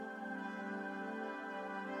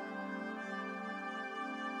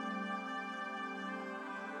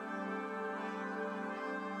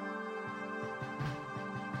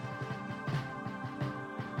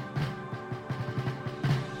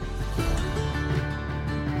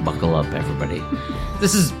Buckle up, everybody.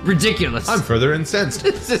 This is ridiculous. I'm further incensed.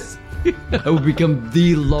 I will become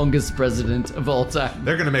the longest president of all time.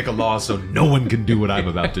 They're going to make a law so no one can do what I'm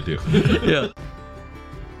about to do. Yeah.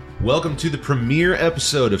 Welcome to the premiere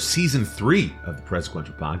episode of Season 3 of the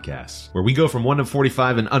Presequential Podcast, where we go from 1 to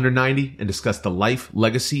 45 and under 90 and discuss the life,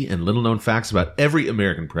 legacy, and little-known facts about every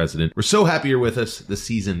American president. We're so happy you're with us. This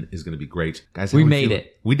season is going to be great. Guys, We made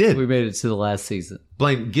it. We did. We made it to the last season.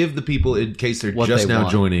 Blaine, give the people, in case they're What just they now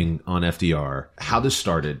want. joining on FDR, how this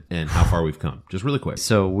started and how far we've come. Just really quick.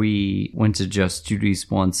 So we went to Just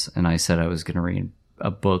Judy's once, and I said I was going to read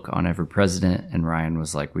a book on every president, and Ryan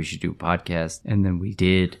was like, we should do a podcast. And then we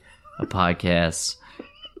did a podcast,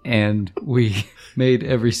 and we made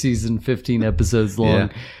every season 15 episodes long,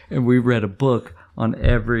 and we read a book on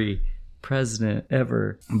every president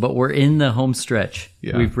ever. But we're in the home stretch.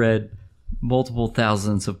 Yeah. We've read multiple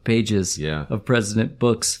thousands of pages of president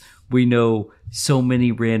books. We know so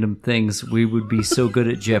many random things. We would be so good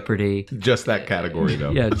at Jeopardy. Just that category, though.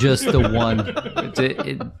 Yeah, just the one.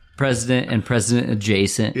 President and president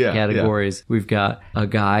adjacent categories. Yeah. We've got a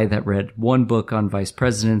guy that read one book on vice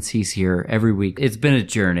presidents. He's here every week. It's been a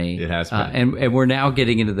journey. It has been. And we're now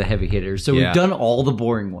getting into the heavy hitters. So we've done all the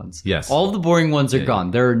boring ones. Yes. All of the boring ones are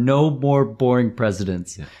gone. There are no more boring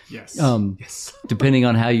presidents. Yeah. Yes. Depending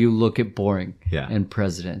on how you look at boring and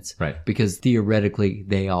presidents. Right. Because theoretically,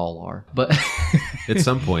 they all are. But at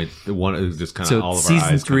some point, the one is just kind of all of our eyes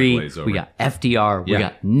season 3, glaze over. we got FDR, we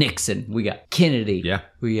got Nixon, we got Kennedy. Yeah.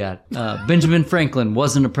 We got Benjamin Franklin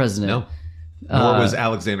wasn't a president. No. Nor was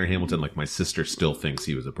Alexander Hamilton, like my sister still thinks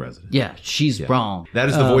he was a president. Yeah, she's wrong. That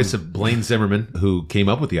is the voice of Blaine Zimmerman, who came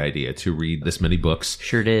up with the idea to read this many books.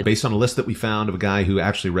 Sure did. Based on a list that we found of a guy who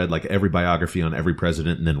actually read like every biography on every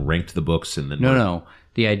president and then ranked the books. And then No.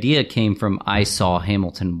 The idea came from I saw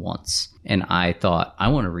Hamilton once, and I thought, I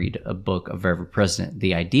want to read a book of every president.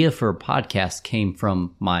 The idea for a podcast came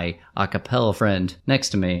from my a cappella friend next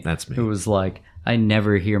to me. That's me. Who was like, I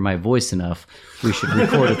never hear my voice enough. We should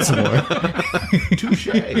record it some more. Touche.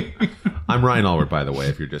 I'm Ryan Allward, by the way,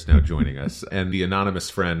 if you're just now joining us. And the anonymous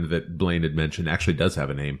friend that Blaine had mentioned actually does have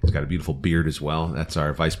a name. He's got a beautiful beard as well. That's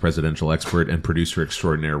our vice presidential expert and producer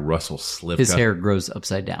extraordinaire, Russell Slivka. His hair grows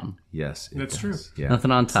upside down. Yes. That's true. Yeah. Nothing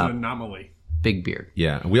on It's top. an anomaly. Big beard.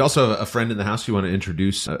 Yeah. We also have a friend in the house. You want to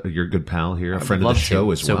introduce your good pal here, a friend of the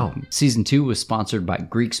show as well. Season 2 was sponsored by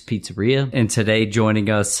Greek's Pizzeria. And today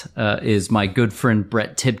joining us is my good friend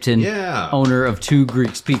Brett Tipton, owner of 2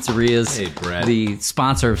 Greek's Pizzerias. Hey, Brett. The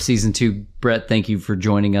sponsor of Season 2. Brett, thank you for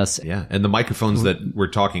joining us. Yeah. And the microphones that we're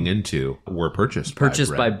talking into were purchased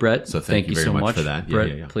by Brett. So thank you very so much for that.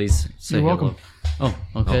 Brett, please say You're hello. welcome. Oh,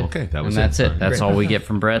 okay. Oh, okay. That was and that's it. Right. That's Great. all we get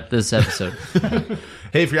from Brett this episode.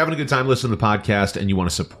 Hey, if you're having a good time listening to the podcast and you want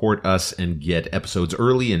to support us and get episodes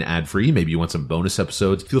early and ad-free, maybe you want some bonus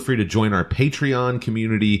episodes, feel free to join our Patreon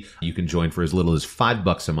community. You can join for as little as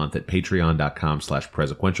 $5 a month at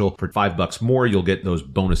patreon.com/presequential. For $5 more, you'll get those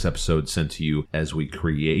bonus episodes sent to you as we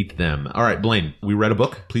create them. All right, Blaine, we read a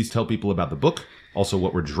book. Please tell people about the book. Also,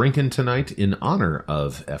 what we're drinking tonight in honor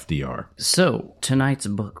of FDR. So, tonight's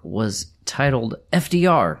book was titled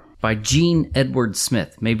FDR by Gene Edward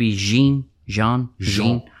Smith. Maybe Jean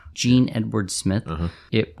Edward Smith.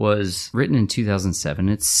 It was written in 2007.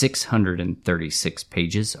 It's 636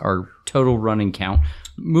 pages. Our total running count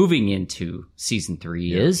moving into season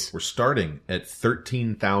 3 is... We're starting at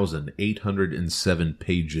 13,807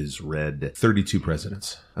 pages read. 32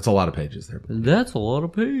 presidents. That's a lot of pages there. That's a lot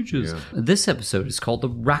of pages. This episode is called the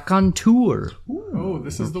Raconteur. Oh,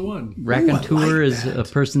 this is the one. Raconteur is a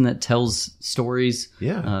person that tells stories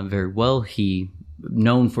very well. He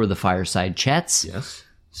known for the fireside chats. Yes.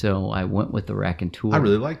 So I went with the Raconteur. I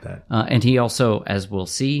really like that. And he also, as we'll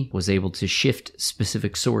see, was able to shift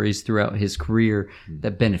specific stories throughout his career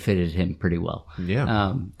that benefited him pretty well.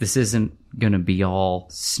 Yeah. This isn't going to be all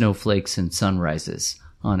snowflakes and sunrises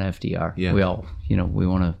on FDR. Yeah. We all, we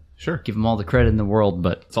want to give him all the credit in the world,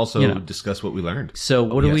 but let's also discuss what we learned. So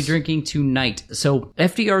what are we drinking tonight? So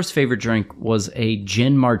FDR's favorite drink was a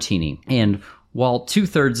gin martini. And while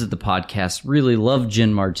 2/3 of the podcast really love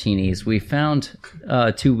gin martinis, we found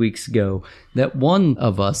 2 weeks ago that one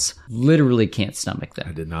of us literally can't stomach them.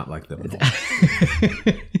 I did not like them at all.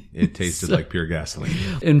 It tasted like pure gasoline.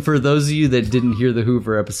 And for those of you that didn't hear the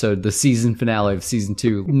Hoover episode, the season finale of season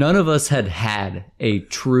 2, none of us had a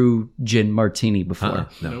true gin martini before.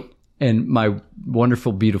 No. Nope. And my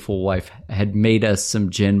wonderful, beautiful wife had made us some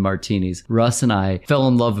gin martinis. Russ and I fell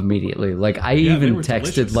in love immediately. Like, I even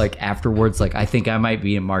texted, delicious. like, afterwards, like, I think I might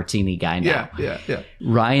be a martini guy now. Yeah.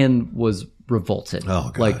 Ryan was revolted. Oh,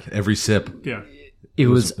 God. Like, every sip. Yeah. It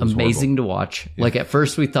was amazing to watch. Yeah. Like at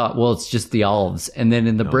first we thought, well, it's just the olives. And then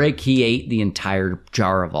in the break, he ate the entire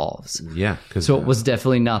jar of olives. Yeah. So it was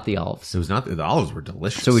definitely not the olives. It was not. The olives were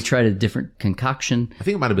delicious. So we tried a different concoction. I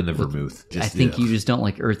think it might have been the vermouth. I think you just don't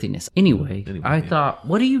like earthiness. Anyway, I thought,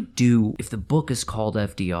 what do you do if the book is called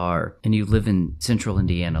FDR and you live in central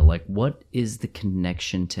Indiana? Like, what is the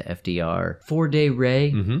connection to FDR? 4-Day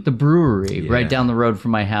Ray, the brewery right down the road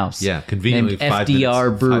from my house. Yeah, conveniently named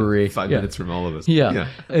FDR Brewery. Five minutes from all of us. Yeah.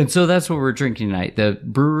 And so that's what we're drinking tonight. The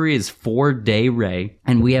brewery is 4-Day Ray,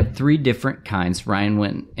 and we have 3 different kinds. Ryan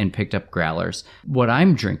went and picked up growlers. What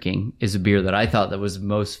I'm drinking is a beer that I thought that was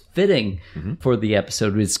most fitting for the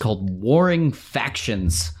episode. It's called Warring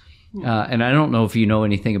Factions. And I don't know if you know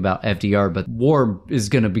anything about FDR, but war is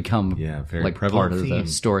going to become very like part of the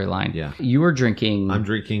storyline. Yeah. You are drinking... I'm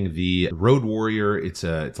drinking the Road Warrior. It's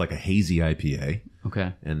like a hazy IPA.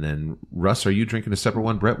 Okay. And then, Russ, are you drinking a separate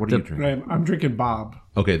one? Brett, what are you drinking? I'm drinking Bob.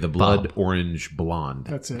 Okay, the Blood Orange Blonde.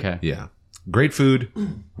 That's it. Okay. Yeah. Great food,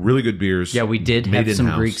 really good beers. Yeah, we did have some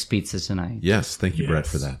in-house. Greek's pizza tonight. Yes, thank you, Brett,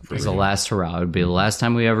 for that. It's the last hurrah. It would be the last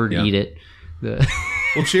time we ever eat it.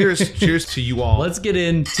 Well, cheers. Cheers to you all. Let's get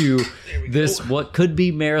into this, what could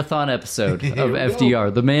be marathon episode of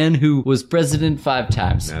FDR, the man who was president 5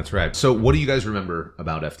 times. That's right. So what do you guys remember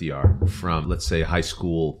about FDR from, let's say, high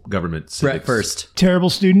school government civics? Brett first. Terrible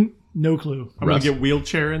student. No clue. I'm going Russ. to get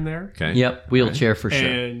wheelchair in there. Okay. Yep, wheelchair for sure.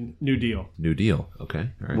 And New Deal. New Deal. Okay.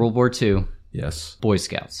 All right. World War II. Yes. Boy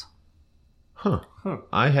Scouts. Huh.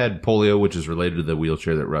 I had polio, which is related to the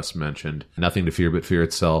wheelchair that Russ mentioned. Nothing to fear but fear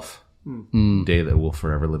itself. Day that will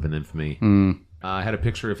forever live in infamy. I had a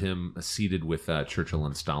picture of him seated with Churchill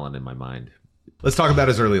and Stalin in my mind. Let's talk about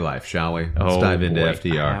his early life, shall we? Let's dive into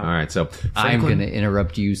FDR. All right, so I'm going to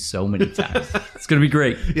interrupt you so many times. It's going to be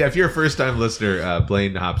great. Yeah, if you're a first-time listener,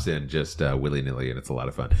 Blaine hops in just willy-nilly, and it's a lot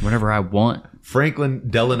of fun. Whenever I want. Franklin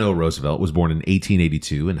Delano Roosevelt was born in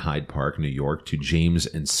 1882 in Hyde Park, New York, to James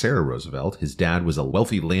and Sarah Roosevelt. His dad was a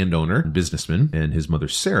wealthy landowner and businessman, and his mother,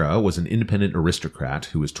 Sarah, was an independent aristocrat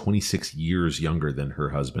who was 26 years younger than her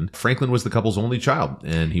husband. Franklin was the couple's only child,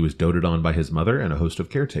 and he was doted on by his mother and a host of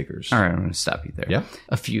caretakers. All right, I'm going to stop you there. Yeah.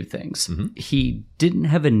 A few things. He didn't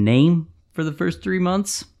have a name for the first 3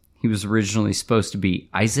 months. He was originally supposed to be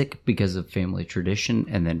Isaac because of family tradition,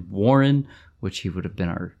 and then Warren, which he would have been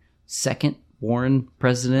our second Warren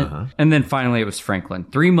president. And then finally it was Franklin.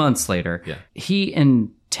 3 months later, he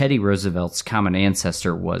and Teddy Roosevelt's common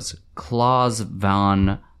ancestor was Claus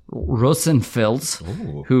von Rosenfels,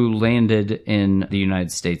 who landed in the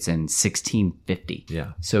United States in 1650.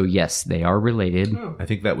 Yeah. So yes, they are related. I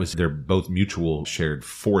think that was their both mutual shared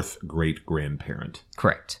 4th great-grandparent.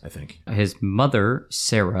 Correct. I think. His mother,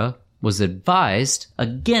 Sarah, was advised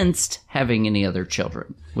against having any other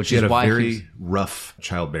children, which She is had a why very rough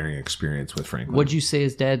childbearing experience with Franklin. What'd you say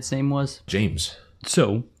his dad's name was? James.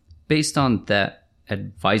 So, based on that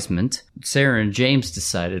advisement, Sarah and James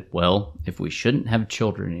decided, well, if we shouldn't have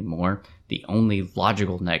children anymore, the only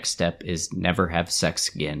logical next step is never have sex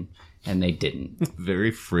again. And they didn't. Very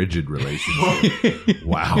frigid relationship.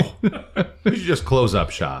 Wow. We should just close up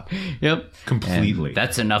shop. Yep. Completely. And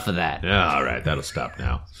that's enough of that. Yeah, all right, that'll stop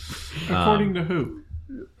now. According to who?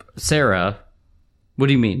 Sarah, what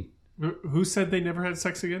do you mean? Who said they never had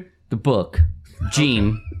sex again? The book.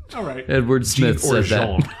 Gene. All right. Edward Smith Or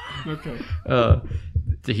said that. Okay.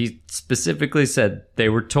 He specifically said they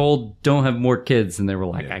were told don't have more kids, and they were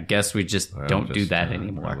like, I guess we just don't do that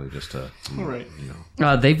anymore. Probably just All right.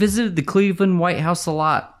 They visited the Cleveland White House a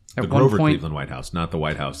lot. the Grover Cleveland White House, not the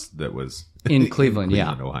White House that was in Cleveland,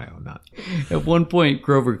 Ohio. Not at one point,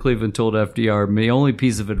 Grover Cleveland told FDR, "The only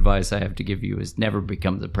piece of advice I have to give you is never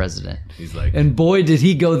become the president." He's like, and boy, did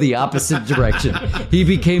he go the opposite direction. He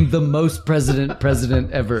became the most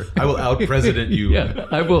president ever. I will out-president you. Yeah,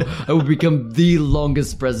 I will become the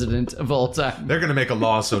longest president of all time. They're going to make a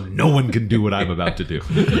law so no one can do what I'm about to do.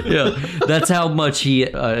 Yeah, that's how much he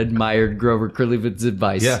admired Grover Cleveland's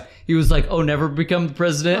advice. Yeah. He was like, "Oh, never become the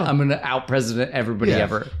president. I'm going to out-president everybody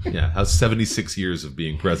ever." Yeah, how's 76 years of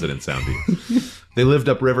being president sound to you? They lived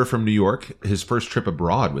upriver from New York. His first trip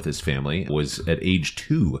abroad with his family was at age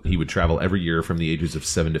 2. He would travel every year from the ages of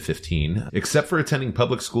 7 to 15. Except for attending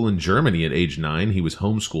public school in Germany at age 9, he was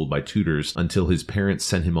homeschooled by tutors until his parents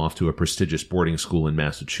sent him off to a prestigious boarding school in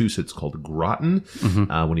Massachusetts called Groton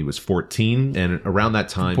when he was 14. And around that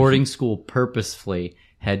time... Boarding school purposefully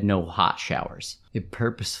had no hot showers. It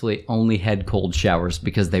purposefully only had cold showers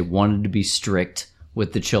because they wanted to be strict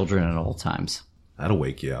with the children at all times. That'll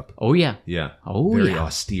wake you up. Oh, yeah. Yeah. Oh, Very yeah.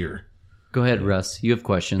 austere. Go ahead, Russ. You have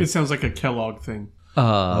questions. It sounds like a Kellogg thing.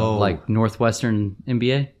 Like Northwestern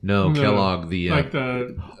NBA? No, Kellogg, the... like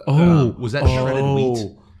the was that shredded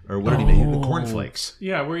wheat? Or what did he make? The cornflakes.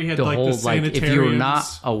 yeah, where he had The like whole, the like, sanitariums. if you were not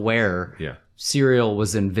aware, Yeah. cereal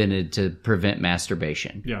was invented to prevent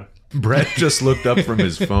masturbation. Yeah, Brett just looked up from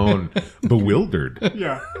his phone, bewildered.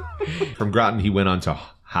 yeah. From Groton, he went on to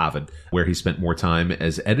Harvard, where he spent more time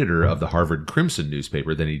as editor of the Harvard Crimson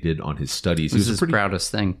newspaper than he did on his studies. It was his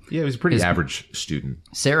proudest thing. Yeah, he was a pretty average student.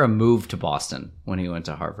 Sarah moved to Boston when he went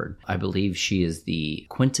to Harvard. I believe she is the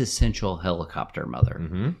quintessential helicopter mother.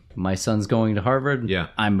 Mm-hmm. My son's going to Harvard. Yeah.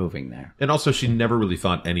 I'm moving there. And also, she never really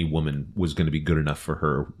thought any woman was going to be good enough for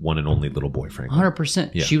her one and only little boy, frankly.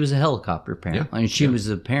 100%. She was a helicopter parent. Yeah. And she was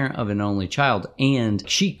a parent of an only child. And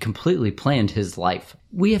she completely planned his life.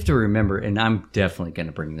 We have to remember, and I'm definitely going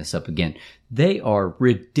to bring this up again, they are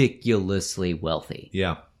ridiculously wealthy.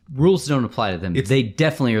 Yeah. Rules don't apply to them. They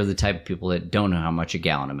definitely are the type of people that don't know how much a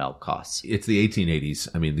gallon of milk costs. It's the 1880s.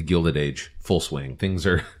 I mean, the Gilded Age, full swing. Things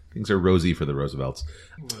are rosy for the Roosevelts.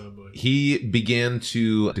 He began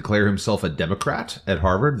to declare himself a Democrat at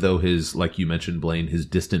Harvard, though his, like you mentioned, Blaine, his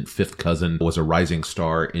distant fifth cousin was a rising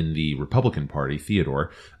star in the Republican Party,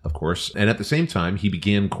 Theodore, of course. And at the same time, he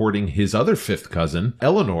began courting his other fifth cousin,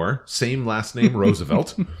 Eleanor, same last name,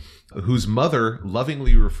 Roosevelt, whose mother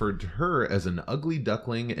lovingly referred to her as an ugly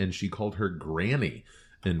duckling, and she called her Granny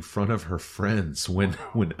in front of her friends when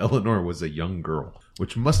Eleanor was a young girl,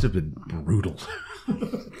 which must have been brutal.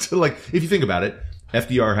 So, like, if you think about it,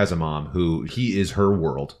 FDR has a mom who he is her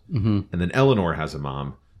world. Mm-hmm. And then Eleanor has a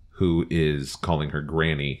mom who is calling her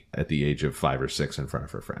Granny at the age of 5 or 6 in front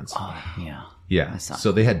of her friends. Oh, yeah. Yeah.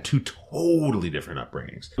 So they had two totally different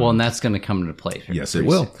upbringings. Well, and that's going to come into play. Yes, it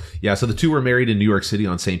will. Yeah. So the two were married in New York City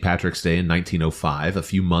on St. Patrick's Day in 1905, a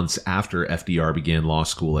few months after FDR began law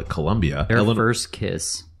school at Columbia. Their first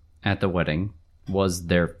kiss at the wedding was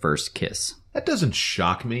their first kiss. That doesn't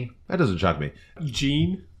shock me.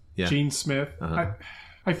 Gene Smith. Uh-huh.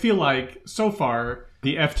 I feel like so far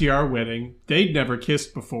the FDR wedding, they'd never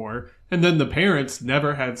kissed before, and then the parents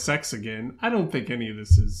never had sex again. I don't think any of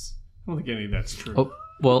that's true. Oh,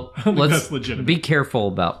 well, let's that's legitimate. Be careful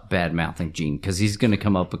about bad-mouthing Gene, because he's going to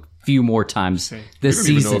come up a few more times this We don't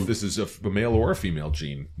season. even know if this is a male or a female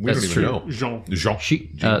Gene. We don't even know.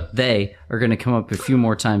 Jean. They are going to come up a few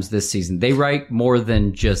more times this season. They write more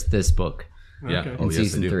than just this book. Yeah. Okay. Oh, yes,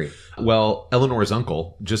 season they do. 3. Well, Eleanor's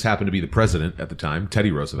uncle just happened to be the president at the time,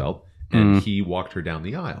 Teddy Roosevelt, and he walked her down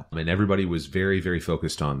the aisle. I mean, everybody was very, very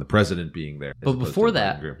focused on the president being there. But before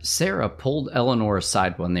that, Sarah pulled Eleanor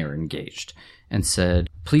aside when they were engaged and said,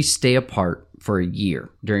 please stay apart for a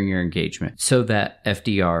year during your engagement so that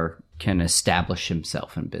FDR can establish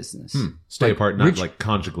himself in business. Stay apart, not like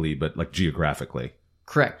conjugally, but like geographically.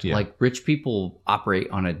 Correct. Yeah. Like rich people operate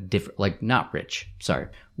on a different, like not rich, sorry,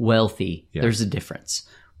 wealthy. Yeah. There's a difference.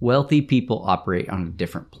 Wealthy people operate on a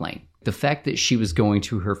different plane. The fact that she was going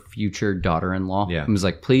to her future daughter-in-law and was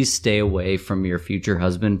like, please stay away from your future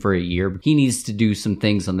husband for a year. He needs to do some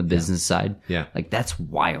things on the business side. Yeah. Like that's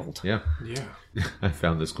wild. Yeah. Yeah. I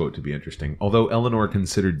found this quote to be interesting. Although Eleanor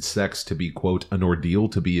considered sex to be, quote, an ordeal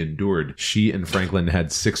to be endured, she and Franklin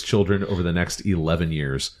had 6 children over the next 11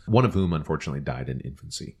 years, one of whom unfortunately died in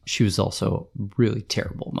infancy. She was also a really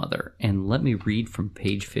terrible mother. And let me read from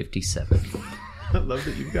page 57. I love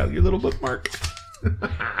that you've got your little bookmark.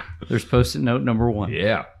 There's post-it note number 1.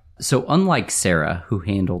 Yeah. So unlike Sarah, who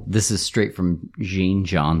handled, this is straight from Jean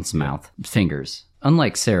John's mouth, fingers.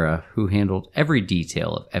 Unlike Sarah, who handled every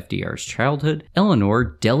detail of FDR's childhood, Eleanor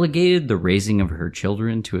delegated the raising of her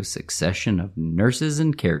children to a succession of nurses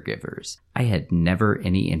and caregivers. I had never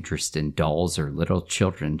any interest in dolls or little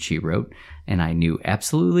children, she wrote, and I knew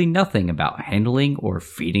absolutely nothing about handling or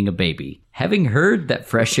feeding a baby. Having heard that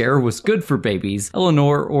fresh air was good for babies,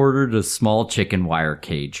 Eleanor ordered a small chicken wire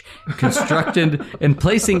cage, constructed and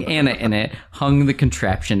placing Anna in it, hung the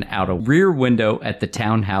contraption out a rear window at the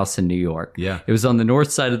townhouse in New York. Yeah. It was on the north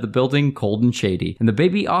side of the building, cold and shady, and the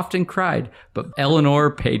baby often cried, but Eleanor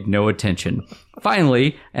paid no attention.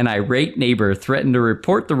 Finally, an irate neighbor threatened to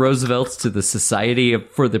report the Roosevelts to the Society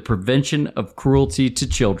for the Prevention of Cruelty to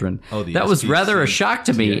Children. Oh, the that was SPC. rather a shock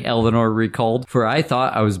to me, Eleanor recalled, for I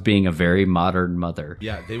thought I was being a very modern mother.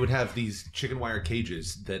 Yeah, they would have these chicken wire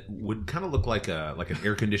cages that would kind of look like an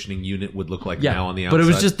air conditioning unit would look like now on the outside. But it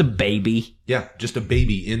was just a baby. Yeah, just a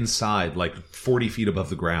baby inside, like 40 feet above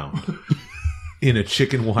the ground. In a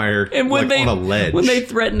chicken wire, And when like on a ledge. When they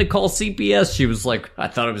threatened to call CPS, she was like, I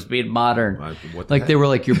thought it was being modern. What the Like heck? they were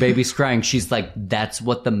like, your baby's crying. She's like, that's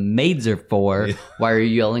what the maids are for. Why are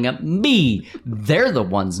you yelling at me? They're the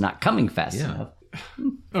ones not coming fast enough.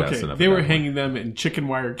 Okay, enough they of were that one. hanging them in chicken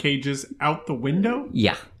wire cages out the window?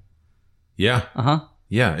 Yeah. Yeah. Uh-huh.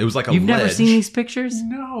 Yeah. It was like a You've ledge. never seen these pictures?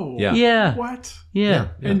 No. Yeah. Yeah. What? Yeah.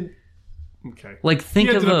 And okay. Like, think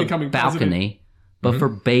He of ended up a becoming balcony, but for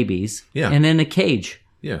babies. Yeah. And in a cage.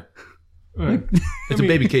 Yeah. president. It's a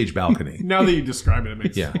baby cage balcony. Now that you describe it, it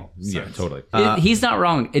makes Yeah. sense. Yeah, totally. He's not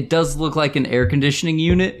wrong. It does look like an air conditioning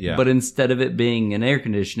unit, Yeah. but instead of it being an air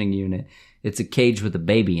conditioning unit, it's a cage with a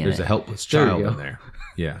baby in There's it. a helpless There you child go. in there.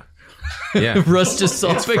 Yeah. Yeah. Russ just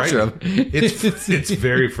saw a picture of it. It's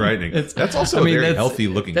very frightening. That's also I mean, a very that's- healthy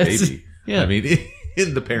looking that's- baby. yeah. I mean,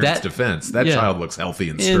 in the parents' defense, that yeah. child looks healthy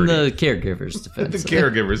and In sturdy. the caregiver's The defense.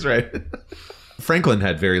 caregivers, right? Franklin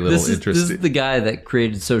had very little This interest. is the guy that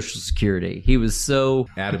created Social Security. He was so...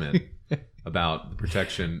 Adamant about the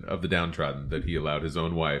protection of the downtrodden that he allowed his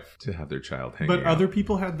own wife to have their child hanging But out. other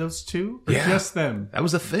people had those too? Or Yeah. just them? That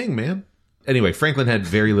was a thing, man. Anyway, Franklin had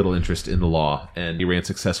very little interest in the law, and he ran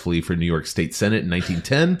successfully for New York State Senate in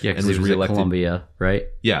 1910 Yeah, and because was he was at reelected. Columbia, right?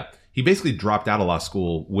 Yeah. He basically dropped out of law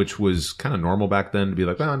school, which was kind of normal back then to be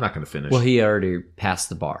like, well, I'm not going to finish. Well, he already passed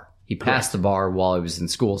the bar. He passed the bar while he was in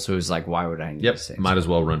school, so he was like, why would I need to say Might as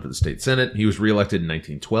well run for the state senate. He was reelected in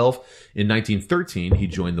 1912. In 1913, he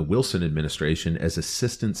joined the Wilson administration as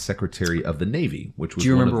Assistant Secretary of the Navy, which was Do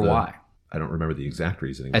you one of remember the- why? I don't remember the exact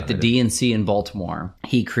reasoning. At the behind it. DNC in Baltimore,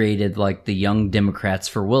 he created like the Young Democrats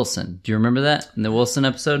for Wilson. Do you remember that in the Wilson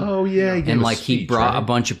episode? Oh, yeah. He gave and a like he speech, brought right? a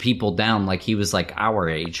bunch of people down, like he was like our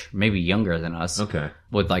age, maybe younger than us. Okay.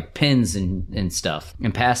 With like pins and stuff,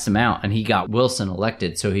 and passed them out, and he got Wilson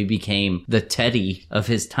elected, so he became the Teddy of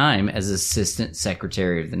his time as Assistant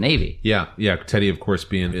Secretary of the Navy. Yeah, yeah. Teddy, of course,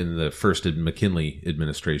 being in the first McKinley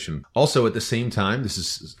administration. Also, at the same time, this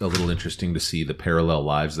is a little interesting to see the parallel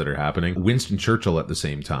lives that are happening. Winston Churchill, at the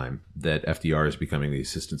same time that FDR is becoming the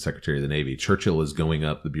Assistant Secretary of the Navy, Churchill is going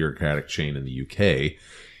up the bureaucratic chain in the UK.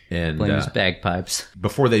 And Playing his bagpipes.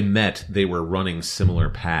 before they met, they were running similar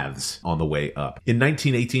paths on the way up. In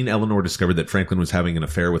 1918, Eleanor discovered that Franklin was having an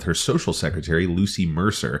affair with her social secretary, Lucy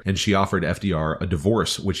Mercer, and she offered FDR a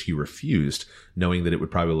divorce, which he refused, knowing that it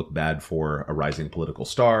would probably look bad for a rising political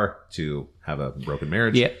star to have a broken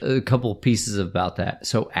marriage. Yeah, a couple pieces about that.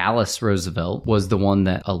 So Alice Roosevelt was the one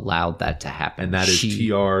that allowed that to happen. And that is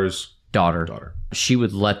TR's daughter. She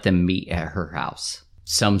would let them meet at her house.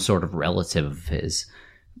 Some sort of relative of his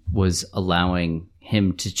was allowing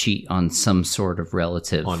him to cheat on some sort of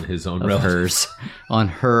relative On his own of relative. hers, on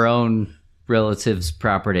her own relative's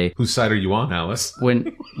property. Whose side are you on, Alice?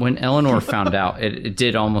 When Eleanor found out, it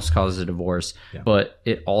did almost cause a divorce, but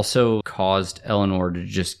it also caused Eleanor to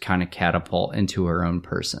just kind of catapult into her own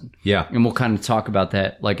person. Yeah. And we'll kind of talk about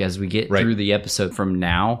that like as we get Right. through the episode from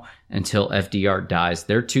now until FDR dies.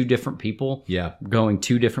 They're two different people Yeah. going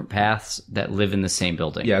two different paths that live in the same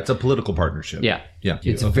building. Yeah, it's a political partnership. Yeah. Yeah.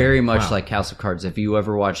 It's very much like House of Cards. If you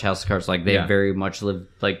ever watch House of Cards, like they Yeah. very much live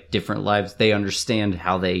like different lives. They understand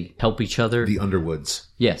how they help each other. The Underwoods.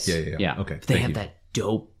 Yes. Yeah. Okay. If they Thank have you. that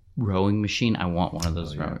dope rowing machine. I want one of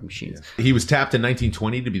those rowing machines. He was tapped in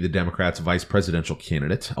 1920 to be the Democrats' vice presidential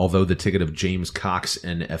candidate, although the ticket of James Cox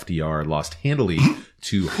and FDR lost handily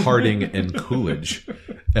to Harding and Coolidge.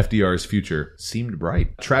 FDR's future seemed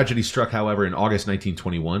bright. Tragedy struck, however, in August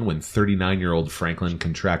 1921 when 39-year-old Franklin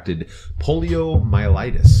contracted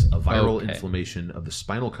poliomyelitis, a viral inflammation of the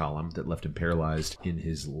spinal column that left him paralyzed in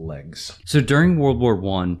his legs. So during World War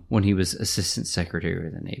I, when he was Assistant Secretary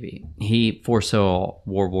of the Navy, he foresaw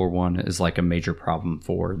World War I as like a major problem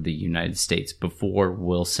for the United States before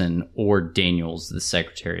Wilson or Daniels, the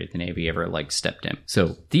Secretary of the Navy, ever like stepped in.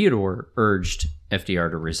 So Theodore urged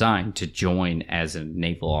FDR to resign to join as a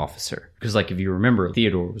naval officer. Because like if you remember,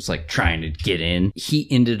 Theodore was like trying to get in. He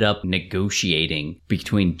ended up negotiating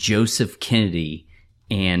between Joseph Kennedy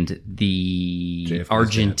and the JFK's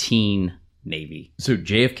Argentine Navy. So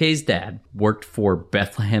JFK's dad worked for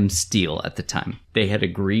Bethlehem Steel at the time. They had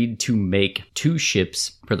agreed to make 2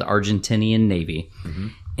 ships for the Argentinian Navy.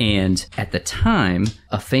 And at the time,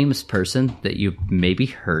 a famous person that you've maybe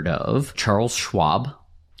heard of, Charles Schwab,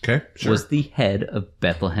 Okay, sure. was the head of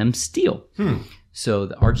Bethlehem Steel. So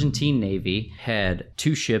the Argentine Navy had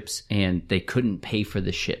 2 ships and they couldn't pay for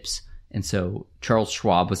the ships. And so Charles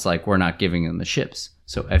Schwab was like, we're not giving them the ships.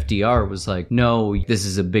 So FDR was like, no, this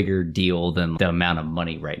is a bigger deal than the amount of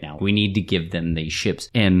money right now. We need to give them these ships.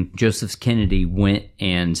 And Joseph Kennedy went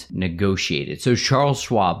and negotiated. So Charles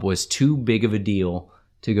Schwab was too big of a deal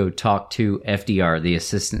to go talk to FDR, the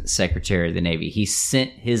Assistant Secretary of the Navy. He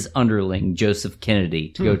sent his underling, Joseph Kennedy,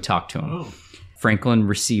 to go talk to him. Franklin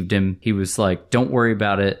received him. He was like, don't worry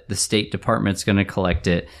about it. The State Department's going to collect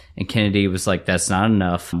it. And Kennedy was like, that's not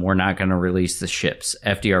enough. We're not going to release the ships.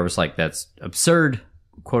 FDR was like, that's absurd,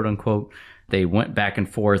 quote unquote. They went back and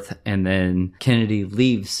forth, and then Kennedy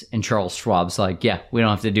leaves, and Charles Schwab's like, yeah, we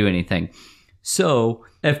don't have to do anything. So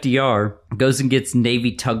FDR goes and gets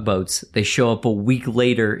Navy tugboats. They show up a week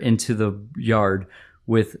later into the yard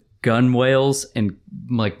with gun whales and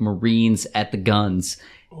like Marines at the guns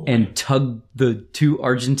and tug the 2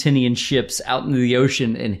 Argentinian ships out into the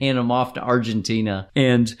ocean and hand them off to Argentina.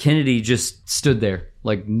 And Kennedy just stood there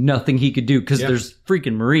like nothing he could do because there's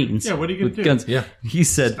freaking Marines. Yeah, what are you going to do? Guns. Yeah. He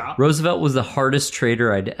said, Roosevelt was the hardest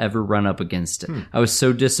traitor I'd ever run up against. I was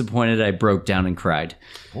so disappointed I broke down and cried.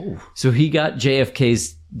 So he got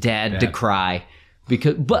JFK's dad to cry.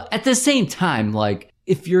 But at the same time, like,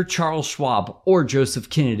 if you're Charles Schwab or Joseph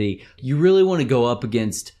Kennedy, you really want to go up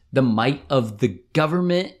against the might of the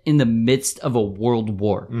government in the midst of a world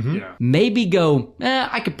war. Yeah. Maybe go,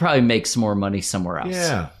 I could probably make some more money somewhere else.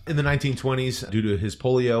 Yeah. In the 1920s, due to his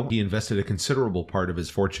polio, he invested a considerable part of his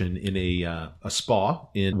fortune in a spa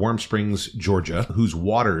in Warm Springs, Georgia, whose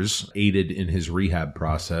waters aided in his rehab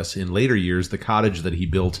process. In later years, the cottage that he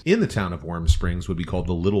built in the town of Warm Springs would be called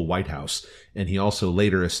the Little White House. And he also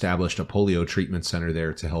later established a polio treatment center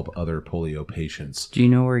there to help other polio patients. Do you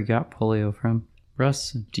know where he got polio from?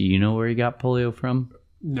 Russ, do you know where he got polio from?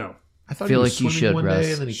 No. I thought Feel he was like you swimming should, one Russ.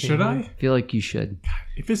 day and then he came Should home. I? Feel like you should.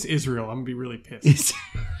 If it's Israel, I'm going to be really pissed.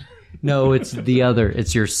 No, it's the other.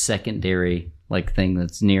 It's your secondary like thing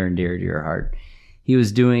that's near and dear to your heart. He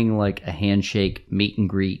was doing like a handshake meet and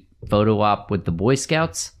greet photo op with the Boy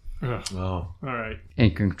Scouts Ugh. Oh. All right.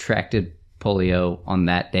 and contracted polio on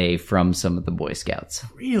that day from some of the Boy Scouts.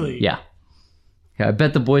 Really? Yeah. I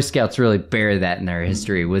bet the Boy Scouts really bury that in their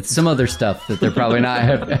history with some other stuff that they're probably not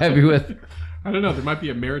happy with. I don't know. There might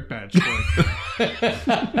be a merit badge for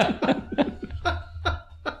it.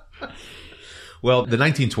 Well, the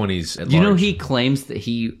 1920s at You know, large- he claims that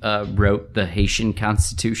he wrote the Haitian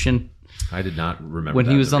Constitution I did not remember when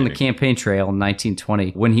that he in was on the beginning. campaign trail in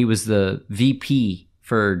 1920. When he was the VP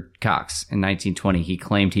for Cox in 1920, he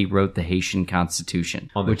claimed he wrote the Haitian Constitution,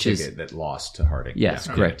 On the which ticket is that lost to Harding. yes,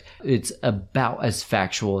 Yeah. correct. It's about as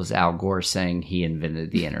factual as Al Gore saying he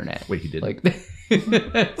invented the internet. Wait, he didn't? Like,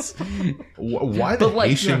 it's- Why the But, like,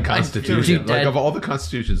 Haitian yeah, Constitution? dude, Like, that- of all the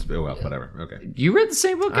constitutions, oh, well, whatever. Okay. you read the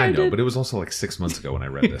same book I I know, did? but it was also like 6 months ago when I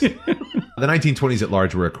read this. The 1920s at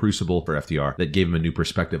large were a crucible for FDR that gave him a new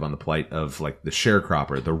perspective on the plight of like the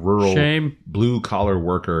sharecropper, the rural Shame. blue collar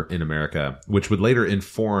worker in America, which would later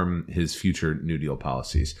inform his future New Deal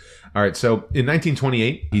policies. All right. So in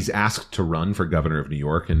 1928, he's asked to run for governor of New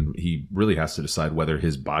York, and he really has to decide whether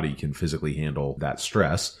his body can physically handle that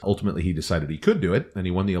stress. Ultimately, he decided he could do it, and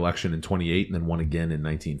he won the election in 28 and then won again in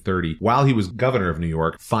 1930. While he was governor of New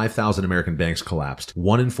York, 5,000 American banks collapsed.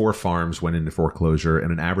 1 in 4 farms went into foreclosure,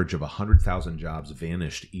 and an average of 100,000 jobs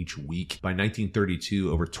vanished each week. By 1932,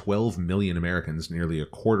 over 12 million Americans, nearly a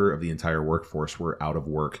quarter of the entire workforce, were out of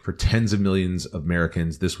work. For tens of millions of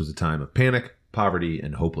Americans, this was a time of panic, poverty,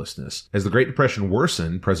 and hopelessness. As the Great Depression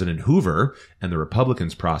worsened, President Hoover and the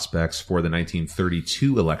Republicans' prospects for the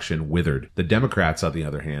 1932 election withered. The Democrats, on the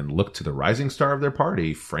other hand, looked to the rising star of their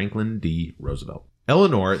party, Franklin D. Roosevelt.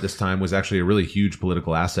 Eleanor at this time was actually a really huge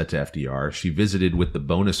political asset to FDR. She visited with the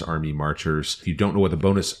Bonus Army marchers. If you don't know what the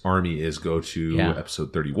Bonus Army is, go to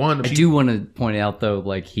episode 31. I do want to point out, though,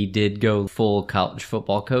 like he did go full college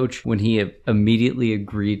football coach when he immediately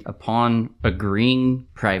agreed upon agreeing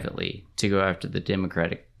privately to go after the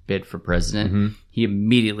Democratic bid for president. He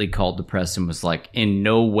immediately called the press and was like, in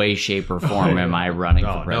no way, shape, or form am I running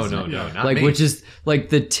for president. No, not like, me. which is like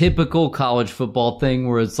the typical college football thing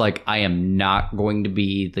where it's like, I am not going to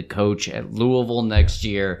be the coach at Louisville next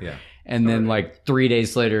year. Yeah. And then like 3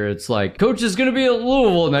 days later, it's like, coach is going to be at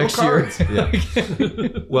Louisville next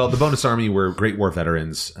year. Well, the Bonus Army were Great War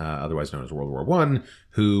veterans, otherwise known as World War I,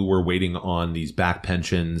 who were waiting on these back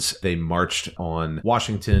pensions. They marched on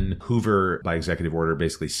Washington. Hoover, by executive order,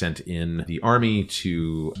 basically sent in the army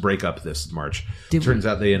to break up this march. Turns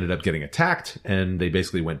out they ended up getting attacked, and they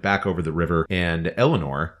basically went back over the river. And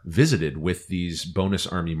Eleanor visited with these Bonus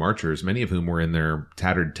Army marchers, many of whom were in their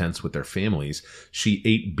tattered tents with their families. She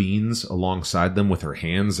ate beans alongside them with her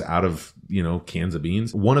hands out of, cans of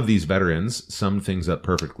beans. One of these veterans summed things up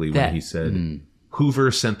perfectly when he said,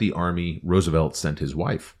 Hoover sent the army, Roosevelt sent his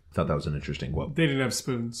wife. Thought that was an interesting quote. They didn't have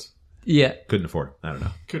spoons. Yeah. Couldn't afford. I don't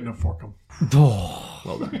know. Couldn't afford them.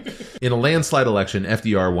 Well done. In a landslide election,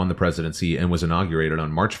 FDR won the presidency and was inaugurated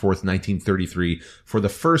on March 4th, 1933, for the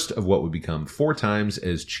first of what would become 4 times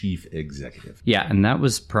as chief executive. Yeah, and that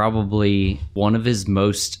was probably one of his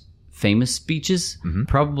most famous speeches,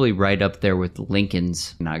 probably right up there with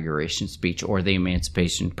Lincoln's inauguration speech or the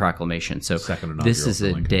Emancipation Proclamation. So this is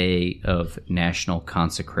a day of national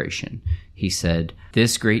consecration. He said,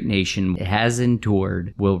 "This great nation has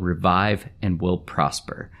endured, will revive, and will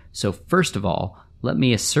prosper. So first of all, let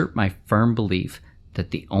me assert my firm belief that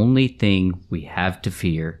the only thing we have to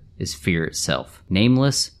fear is fear itself.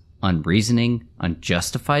 Nameless, unreasoning,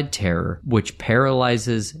 unjustified terror, which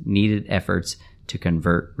paralyzes needed efforts to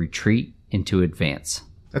convert retreat into advance."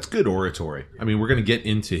 That's good oratory. I mean, we're going to get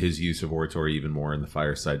into his use of oratory even more in the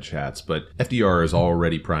fireside chats, but FDR is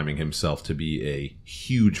already priming himself to be a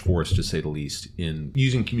huge force, to say the least, in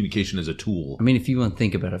using communication as a tool. I mean, if you want to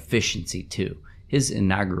think about efficiency too, his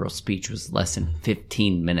inaugural speech was less than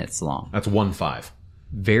 15 minutes long. That's 1-5.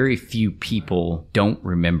 Very few people don't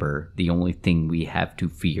remember the only thing we have to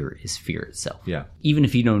fear is fear itself. Yeah. Even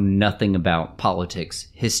if you know nothing about politics,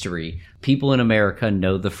 history, people in America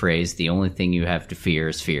know the phrase, the only thing you have to fear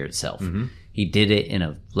is fear itself. He did it in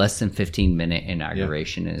a less than 15-minute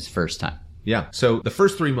inauguration in his first time. Yeah. So the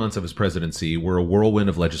first 3 months of his presidency were a whirlwind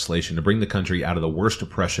of legislation to bring the country out of the worst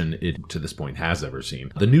oppression it, to this point, has ever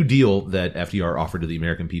seen. The New Deal that FDR offered to the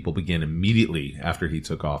American people began immediately after he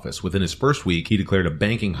took office. Within his first week, he declared a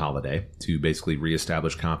banking holiday to basically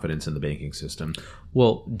reestablish confidence in the banking system.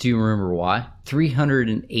 Well, do you remember why?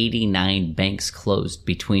 389 banks closed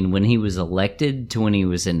between when he was elected to when he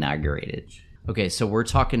was inaugurated. Okay, so we're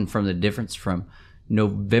talking from the difference from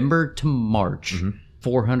November to March.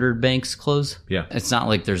 400 banks close. Yeah. It's not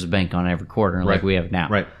like there's a bank on every corner like we have now.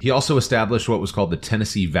 Right. He also established what was called the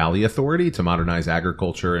Tennessee Valley Authority to modernize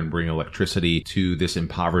agriculture and bring electricity to this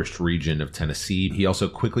impoverished region of Tennessee. He also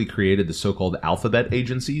quickly created the so-called alphabet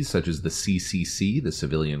agencies, such as the CCC, the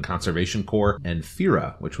Civilian Conservation Corps, and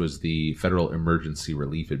FERA, which was the Federal Emergency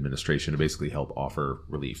Relief Administration, to basically help offer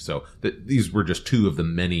relief. So these were just two of the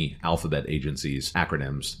many alphabet agencies,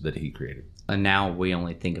 acronyms, that he created. And now we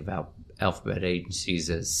only think about alphabet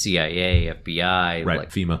agencies as CIA, FBI, right?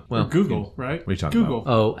 Like FEMA, well, Google, right? What are you talking Google.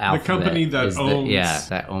 about? Oh, Alphabet, the company that owns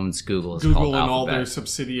that owns Google. Is Google called and Alphabet. all their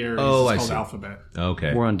subsidiaries. Oh, is I called see. Alphabet.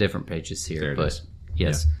 Okay, We're on different pages here, there it but is.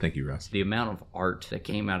 yes, Yeah. Thank you, Russ. the amount of art that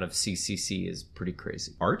came out of CCC is pretty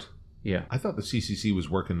crazy. Art? Yeah, I thought the CCC was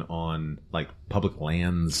working on like public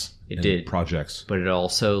lands. It and did. projects. but it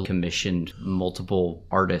also commissioned multiple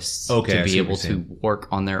artists Okay, I to see be what able you're to work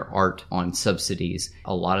on their art on subsidies.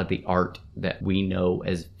 A lot of the art that we know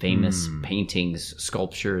as famous paintings,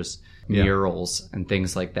 sculptures, Yeah. murals, and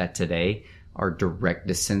things like that today are direct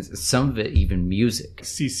descendants. Some of it even music.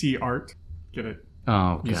 CC art. Get it?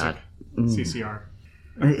 Oh, Music. God. CCR.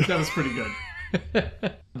 That was pretty good.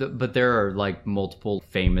 But there are like multiple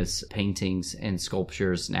famous paintings and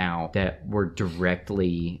sculptures now that were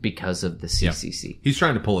directly because of the CCC. He's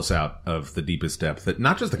trying to pull us out of the deepest depth that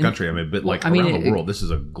not just the country, I mean, but like I mean, around the world. This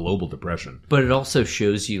is a global depression. But it also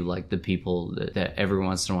shows you like the people that every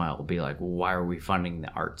once in a while will be like, well, why are we funding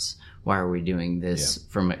the arts? Why are we doing this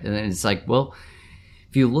from it? And it's like, well,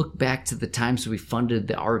 if you look back to the times we funded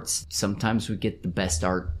the arts, sometimes we get the best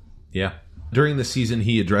art. Yeah. During the season,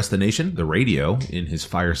 he addressed the nation, the radio, in his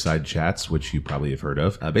fireside chats, which you probably have heard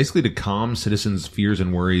of, basically to calm citizens' fears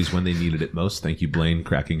and worries when they needed it most. Thank you, Blaine,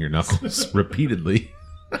 cracking your knuckles repeatedly.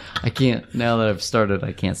 I can't, now that I've started,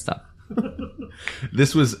 I can't stop.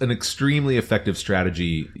 This was an extremely effective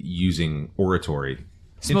strategy using oratory.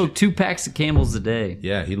 Smoke 2 packs of Camels a day.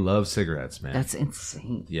 Yeah, he loves cigarettes, man. That's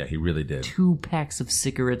insane. Yeah, he really did. 2 packs of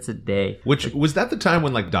cigarettes a day. Which, was that the time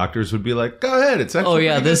when like doctors would be like, go ahead, it's actually Oh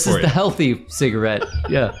yeah, pretty good this for is you." the healthy cigarette.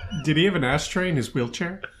 Yeah. Did he have an ashtray in his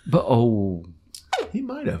wheelchair? But He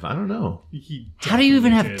might have. I don't know. He how do you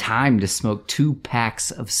even have definitely did. time to smoke 2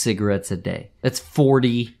 packs of cigarettes a day? That's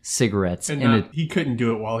 40 cigarettes. And he couldn't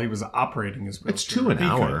do it while he was operating his wheelchair. It's 2 an He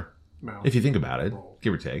hour, could. No. if you think about it,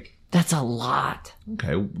 give or take. That's a lot.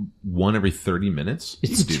 Okay, 1 every 30 minutes. You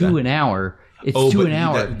It's could do 2 that. an hour. It's Oh, 2 but an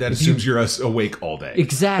hour. that If you- assumes you're awake all day.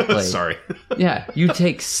 Exactly. Sorry. Yeah, you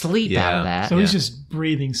take sleep out Yeah. of that. So he's just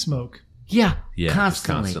breathing smoke. Yeah, Yeah,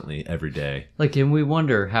 constantly. every day. Like, and we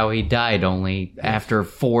wonder how he died only after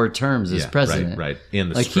 4 terms as Yeah, president. right.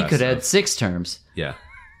 And the Like, he stress could have of- 6 terms. Yeah.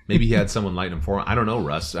 Maybe he had someone lighting him for him. I don't know,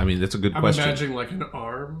 Russ. I mean, that's a good I'm question. imagining like an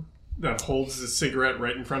arm that holds the cigarette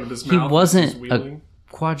right in front of his He mouth. as wasn't he's a wheeling.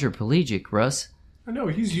 quadriplegic, Russ. I know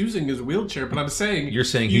he's using his wheelchair, but I'm saying You're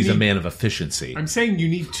saying you he's a need- man of efficiency. I'm saying you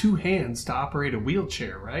need 2 hands to operate a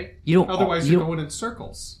wheelchair, right? You don't- Otherwise, you you're don't- going in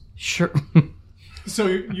circles. Sure. So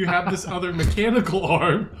you have this other mechanical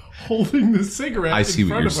arm holding the cigarette I see in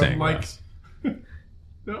what front you're of saying, him, like Russ.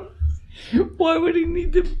 no. Why would he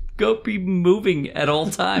need to go be moving at all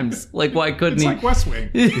times? Like, why couldn't It's he? like West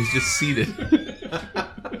Wing. He's just seated.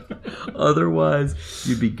 Otherwise,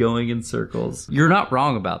 you'd be going in circles. You're not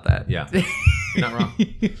wrong about that. Yeah, you're not wrong.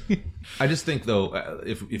 I just think, though,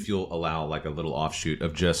 if you'll allow like a little offshoot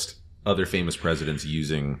of just other famous presidents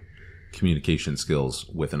using communication skills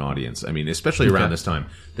with an audience. I mean, especially around this time,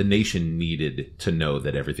 the nation needed to know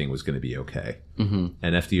that everything was going to be okay. Mm-hmm.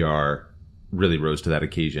 And FDR really rose to that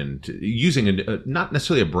occasion, using not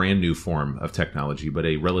necessarily a brand new form of technology, but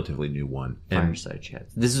a relatively new one. Fireside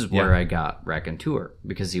chats. This is where I got Raconteur,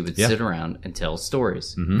 because he would sit around and tell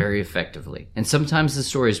stories very effectively. And sometimes the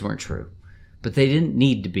stories weren't true, but they didn't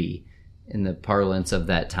need to be in the parlance of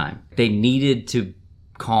that time. They needed to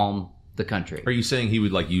calm the country. Are you saying he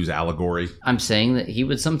would like use allegory? I'm saying that he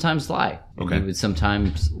would sometimes lie. Okay. He would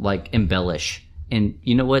sometimes like embellish. And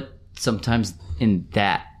you know what? Sometimes in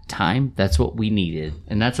that time, that's what we needed.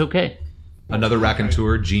 And that's okay. Another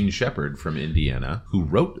raconteur, Gene Shepard from Indiana, who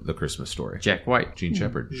wrote The Christmas Story. Jack White. Gene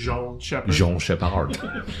Shepard. Jean Shepard. Jean Shepard.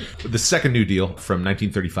 The second New Deal from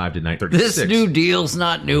 1935 to 1936. This New Deal's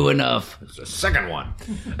not new enough. It's the second one.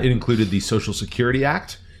 It included the Social Security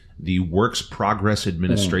Act, the Works Progress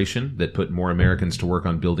Administration that put more Americans to work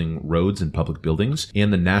on building roads and public buildings,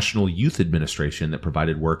 and the National Youth Administration that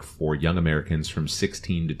provided work for young Americans from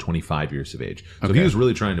 16 to 25 years of age. So he was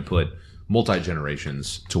really trying to put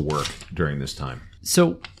multi-generations to work during this time.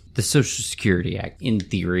 So the Social Security Act, in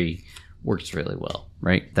theory, works really well,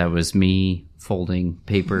 right? That was me folding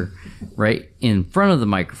paper right in front of the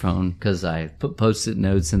microphone because I put Post-it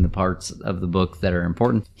notes in the parts of the book that are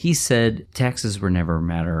important. He said taxes were never a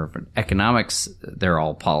matter of economics. They're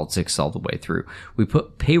all politics all the way through. We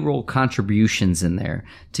put payroll contributions in there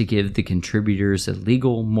to give the contributors a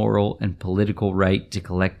legal, moral, and political right to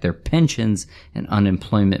collect their pensions and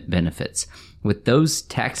unemployment benefits. With those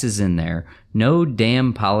taxes in there, no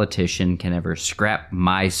damn politician can ever scrap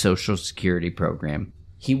my Social Security program.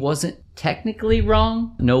 He wasn't technically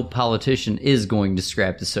wrong. No politician is going to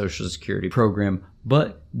scrap the Social Security program,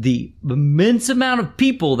 but the immense amount of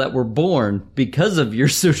people that were born because of your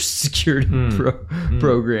Social Security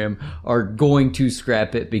program are going to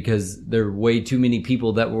scrap it because there are way too many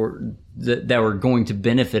people that were going to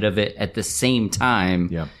benefit of it at the same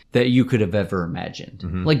time that you could have ever imagined.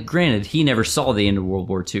 Like, granted, he never saw the end of World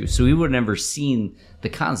War II, so he would have never seen the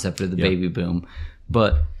concept of the baby boom.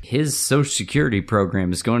 But his Social Security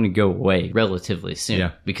program is going to go away relatively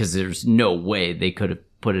soon because there's no way they could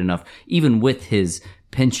have put enough, even with his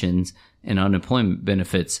pensions and unemployment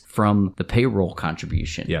benefits from the payroll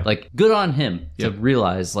contribution. Like, good on him to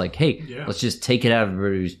realize, like, hey, let's just take it out of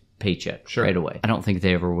everybody's paycheck right away. I don't think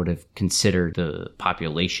they ever would have considered the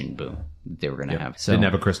population boom that they were going to have. So, didn't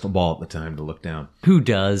have a crystal ball at the time to look down. Who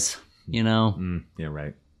does? You know? Yeah,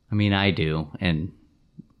 right. I mean, I do. And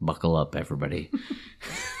buckle up, everybody.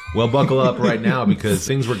 Well, buckle up right now because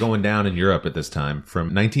things were going down in Europe at this time. From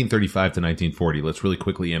 1935 to 1940, let's really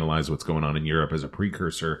quickly analyze what's going on in Europe as a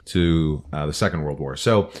precursor to the Second World War.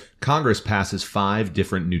 So Congress passes 5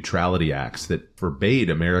 different neutrality acts that forbade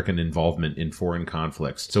American involvement in foreign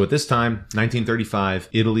conflicts. So at this time, 1935,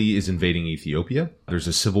 Italy is invading Ethiopia. There's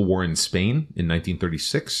a civil war in Spain in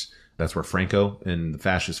 1936. That's where Franco and the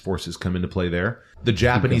fascist forces come into play there. The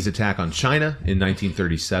Japanese attack on China in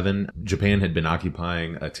 1937. Japan had been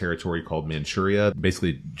occupying a territory called Manchuria.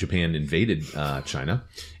 Basically, Japan invaded China.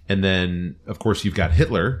 And then, of course, you've got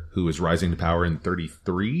Hitler, who is rising to power in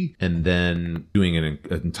 1933, and then doing an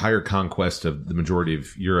entire conquest of the majority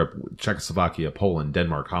of Europe, Czechoslovakia, Poland,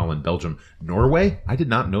 Denmark, Holland, Belgium, Norway. I did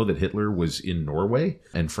not know that Hitler was in Norway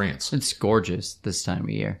and France. It's gorgeous this time of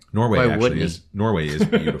year. Norway Norway is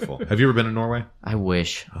beautiful. Have you ever been to Norway? I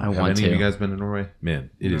wish. I want to. Have any of you guys been to Norway? Man,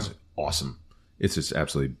 it is awesome. It's just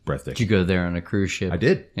absolutely breathtaking. Did you go there on a cruise ship? I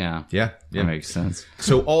did. Yeah. That makes sense.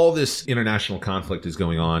 So all this international conflict is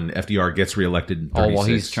going on. FDR gets reelected in 1936. While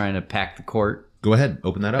he's trying to pack the court. Go ahead.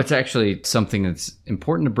 Open that up. It's actually something that's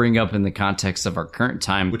important to bring up in the context of our current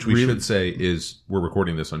time. Which we should say is we're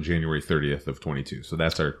recording this on January 30th of 22. So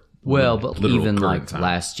that's our but even like time.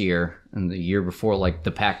 Last year and the year before, like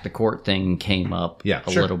the pack the court thing came up a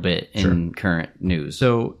little bit in current news.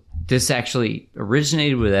 So this actually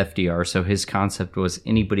originated with FDR, so his concept was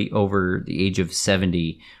anybody over the age of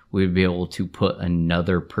 70 would be able to put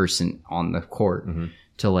another person on the court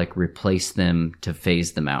to like replace them, to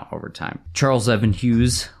phase them out over time. Charles Evan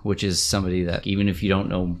Hughes, which is somebody that even if you don't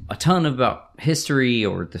know a ton about history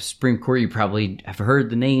or the Supreme Court, you probably have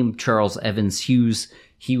heard the name Charles Evans Hughes.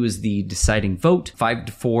 He was the deciding vote,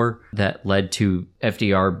 5-4, that led to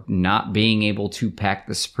FDR not being able to pack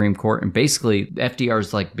the Supreme Court. And basically,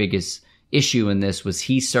 FDR's like biggest issue in this was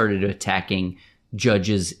he started attacking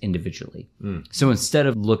judges individually. So instead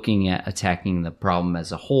of looking at attacking the problem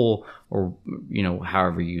as a whole, or,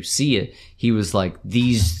 however you see it, he was like,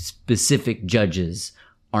 these specific judges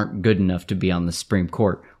aren't good enough to be on the Supreme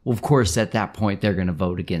Court. Well, of course, at that point, they're going to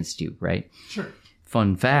vote against you, right? Sure.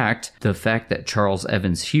 Fun fact, the fact that Charles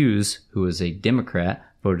Evans Hughes, who was a Democrat,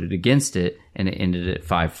 voted against it, and it ended at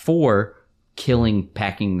 5-4,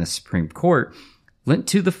 packing the Supreme Court, lent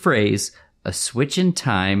to the phrase, a switch in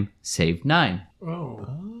time saved 9. Oh.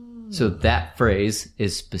 So that phrase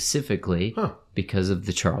is specifically because of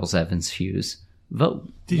the Charles Evans Hughes vote.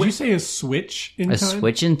 Did you say a switch in time? A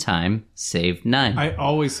switch in time saved 9. I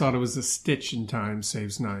always thought it was a stitch in time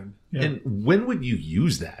saves 9. Yeah. And when would you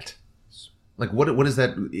use that? Like, what is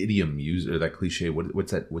that idiom used, or that cliche?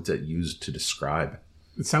 What's that used to describe?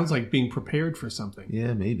 It sounds like being prepared for something.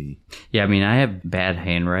 Yeah, maybe. Yeah, I mean, I have bad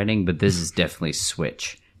handwriting, but this is definitely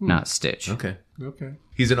switch, not stitch. Okay. Okay.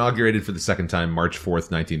 He's inaugurated for the second time March 4th,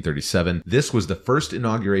 1937. This was the first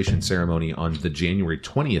inauguration ceremony on the January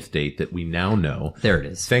 20th date that we now know. There it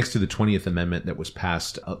is. Thanks to the 20th Amendment that was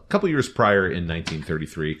passed a couple years prior in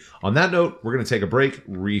 1933. On that note, we're going to take a break,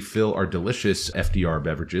 refill our delicious FDR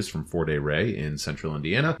beverages from Fort A. Ray in central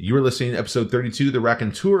Indiana. You are listening to episode 32, the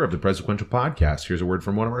Raconteur of the Presequential Podcast. Here's a word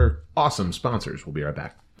from one of our awesome sponsors. We'll be right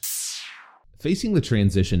back. Facing the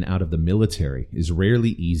transition out of the military is rarely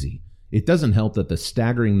easy. It doesn't help that the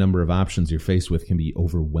staggering number of options you're faced with can be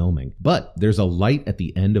overwhelming. But there's a light at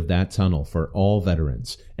the end of that tunnel for all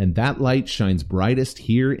veterans, and that light shines brightest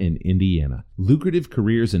here in Indiana. Lucrative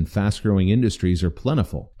careers in fast-growing industries are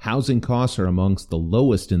plentiful. Housing costs are amongst the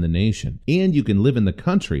lowest in the nation, and you can live in the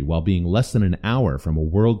country while being less than an hour from a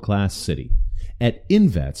world-class city. At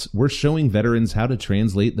InVets, we're showing veterans how to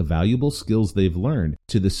translate the valuable skills they've learned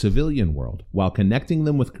to the civilian world while connecting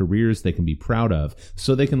them with careers they can be proud of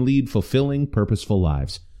so they can lead fulfilling, purposeful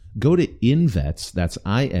lives. Go to InVets, that's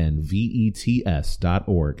INVETS.org.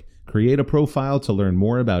 Create a profile to learn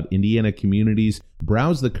more about Indiana communities,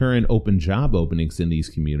 browse the current open job openings in these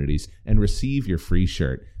communities, and receive your free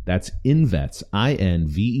shirt. That's InVets, INVETS.org.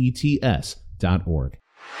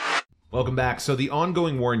 Welcome back. So the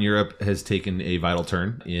ongoing war in Europe has taken a vital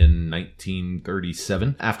turn in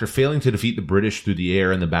 1937. After failing to defeat the British through the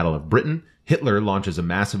air in the Battle of Britain, Hitler launches a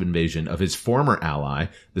massive invasion of his former ally,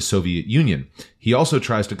 the Soviet Union. He also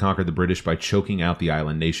tries to conquer the British by choking out the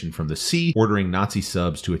island nation from the sea, ordering Nazi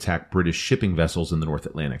subs to attack British shipping vessels in the North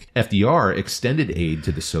Atlantic. FDR extended aid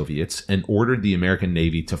to the Soviets and ordered the American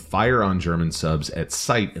Navy to fire on German subs at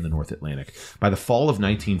sight in the North Atlantic. By the fall of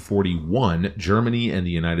 1941, Germany and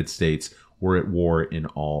the United States were at war in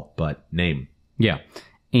all but name. Yeah.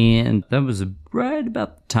 And that was right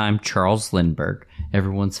about the time Charles Lindbergh,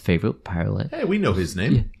 everyone's favorite pilot. Hey, we know his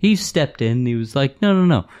name. Yeah, he stepped in and he was like,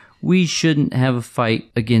 no. We shouldn't have a fight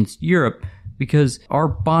against Europe because our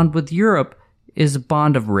bond with Europe is a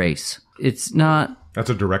bond of race. It's not... That's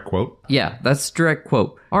a direct quote. Yeah, that's a direct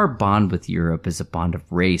quote. Our bond with Europe is a bond of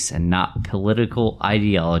race and not political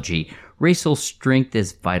ideology. Racial strength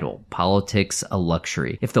is vital, politics a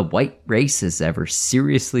luxury. If the white race is ever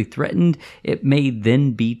seriously threatened, it may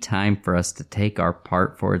then be time for us to take our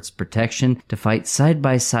part for its protection, to fight side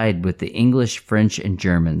by side with the English, French, and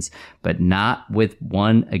Germans, but not with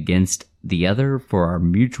one against the other for our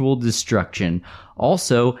mutual destruction.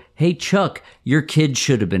 Also, hey Chuck, your kid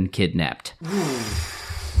should have been kidnapped.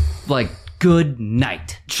 Like, good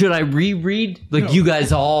night. Should I reread? Like, no. You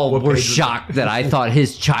guys all were shocked that I thought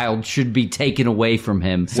his child should be taken away from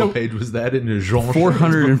him. So, what page was that in Jean?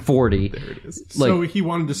 440. There it is. So he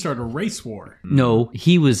wanted to start a race war. No,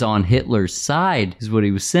 he was on Hitler's side, is what he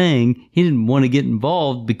was saying. He didn't want to get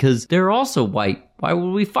involved because they're also white. Why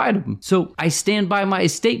would we fight him? So I stand by my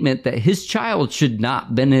statement that his child should not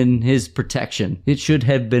have been in his protection. It should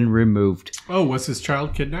have been removed. Oh, was his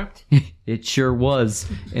child kidnapped? It sure was.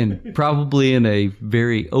 And probably in a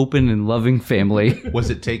very open and loving family.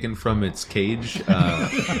 Was it taken from its cage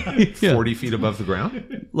 40 feet above the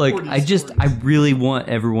ground? Like, I really want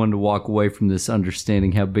everyone to walk away from this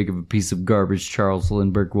understanding how big of a piece of garbage Charles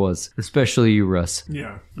Lindbergh was. Especially you, Russ.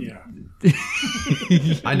 Yeah.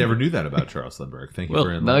 I never knew that about Charles Lindbergh. Thank you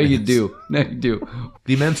for enlightening now you do. Now you do.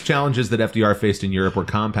 The immense challenges that FDR faced in Europe were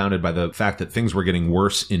compounded by the fact that things were getting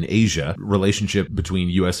worse in Asia. Relationship between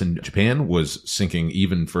U.S. and Japan was sinking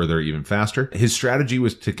even further, even faster. His strategy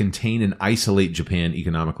was to contain and isolate Japan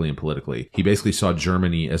economically and politically. He basically saw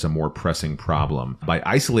Germany as a more pressing problem. By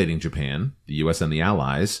isolating Japan, The U.S. and the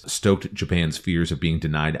Allies stoked Japan's fears of being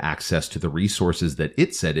denied access to the resources that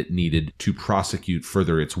it said it needed to prosecute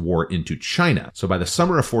further its war into China. So by the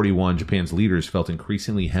summer of 41, Japan's leaders felt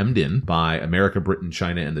increasingly hemmed in by America, Britain,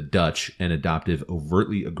 China, and the Dutch and adopted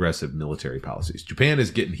overtly aggressive military policies. Japan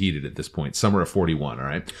is getting heated at this point. Summer of 41, all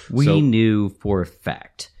right? We knew for a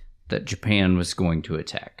fact that Japan was going to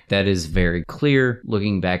attack. That is very clear.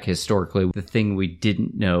 Looking back historically, the thing we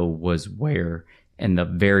didn't know was where, and the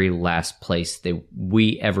very last place that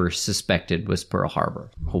we ever suspected was Pearl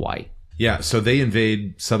Harbor, Hawaii. Yeah, so they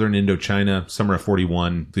invade southern Indochina, summer of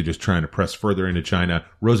 41. They're just trying to press further into China.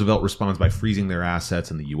 Roosevelt responds by freezing their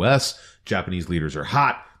assets in the U.S. Japanese leaders are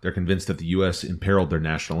hot. They're convinced that the U.S. imperiled their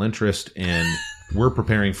national interest, and we're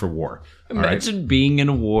preparing for war. Imagine being in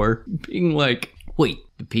a war, being like, wait,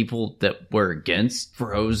 the people that we're against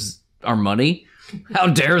froze our money? How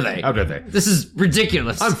dare they? How dare they? This is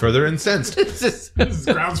ridiculous. I'm further incensed. This is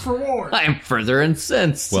grounds for war. I am further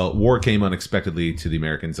incensed. Well, war came unexpectedly to the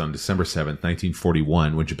Americans on December 7th,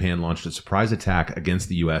 1941, when Japan launched a surprise attack against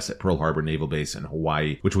the U.S. at Pearl Harbor Naval Base in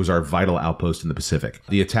Hawaii, which was our vital outpost in the Pacific.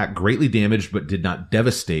 The attack greatly damaged but did not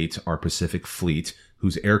devastate our Pacific fleet,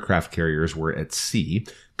 whose aircraft carriers were at sea.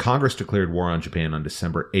 Congress declared war on Japan on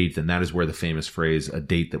December 8th, and that is where the famous phrase, a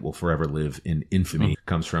date that will forever live in infamy,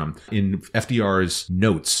 comes from. In FDR's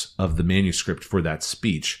notes of the manuscript for that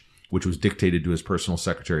speech, which was dictated to his personal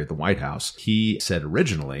secretary at the White House, he said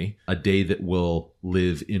originally, a day that will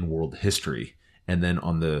live in world history. And then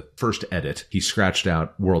on the first edit, he scratched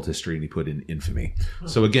out world history and he put in infamy.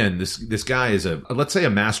 So again, this guy is let's say a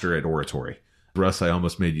master at oratory. Russ, I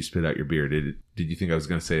almost made you spit out your beer. Did you think I was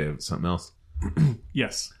going to say something else?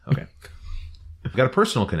 Yes. Okay. I've got a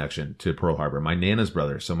personal connection to Pearl Harbor. My Nana's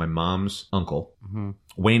brother, so my mom's uncle,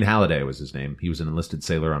 Wayne Halliday was his name. He was an enlisted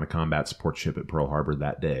sailor on a combat support ship at Pearl Harbor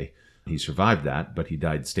that day. He survived that, but he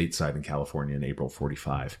died stateside in California in April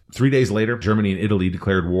 45. 3 days later, Germany and Italy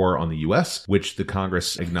declared war on the U.S., which the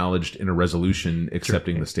Congress acknowledged in a resolution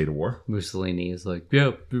accepting the state of war. Mussolini is like,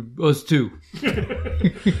 yeah, us too.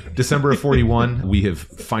 December of 41, we have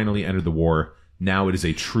finally entered the war. Now it is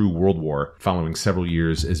a true world war, following several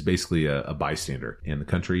years as basically a bystander. And the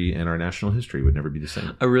country and our national history would never be the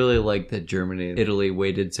same. I really like that Germany and Italy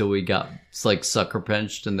waited till we got like sucker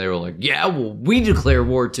punched and they were like, yeah, well, we declare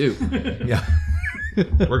war too. Yeah.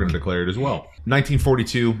 We're going to declare it as well.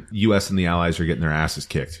 1942, U.S. and the Allies are getting their asses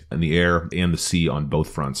kicked in the air and the sea on both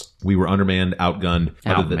fronts. We were undermanned, outgunned.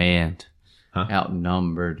 Outmanned.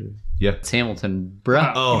 Outnumbered. Yeah. It's Hamilton,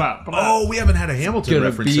 Brett. Oh, we haven't had a Hamilton Gonna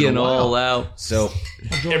reference be in an a while. all out. So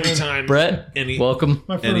every time Brett, welcome.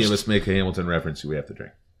 any of us make a Hamilton reference, we have to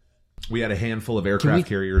drink. We had a handful of aircraft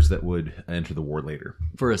carriers that would enter the war later.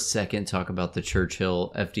 For a second, talk about the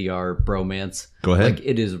Churchill FDR bromance. Go ahead. Like,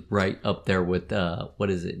 it is right up there with, what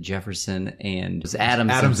is it, Jefferson and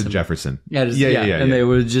Adams. Adams and Jefferson. Yeah. And they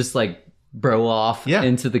would just like bro off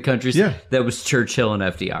into the countries. Yeah. That was Churchill and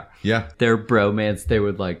FDR. Yeah. Their bromance, they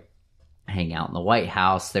would like hang out in the White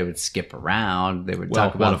House. They would skip around. They would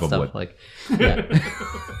talk about stuff like,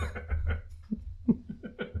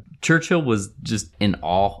 Churchill was just in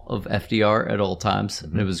awe of FDR at all times.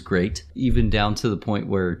 And it was great. Even down to the point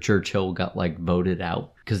where Churchill got like voted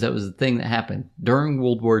out. Because that was the thing that happened during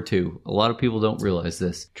World War II. A lot of people don't realize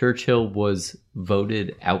this. Churchill was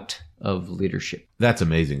voted out of leadership. That's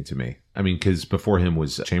amazing to me. I mean, because before him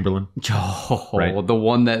was Chamberlain. Oh, right? The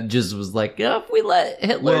one that just was like, if we let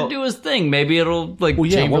Hitler do his thing, maybe it'll like.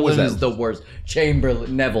 Chamberlain is the worst.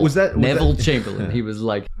 Neville. Was that Neville Chamberlain? He was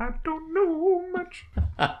like, I don't know much,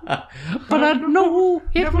 but I know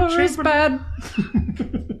Hitler is bad.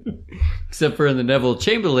 Except for in the Neville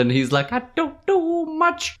Chamberlain, he's like, I don't know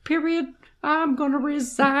much. Period. I'm gonna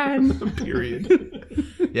resign. Period.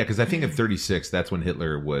 Yeah, because I think in 36, that's when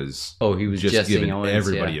Hitler was. Oh, he was just giving Owens,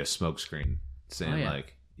 everybody a smokescreen, saying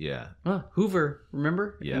Hoover,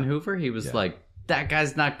 remember? Yeah. In Hoover, he was like, that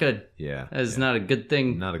guy's not good. Yeah. That's not a good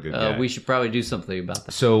thing. Not a good guy. We should probably do something about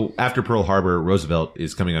that. So after Pearl Harbor, Roosevelt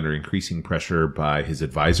is coming under increasing pressure by his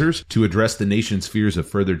advisors to address the nation's fears of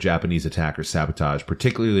further Japanese attack or sabotage,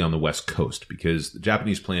 particularly on the West Coast, because the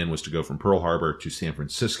Japanese plan was to go from Pearl Harbor to San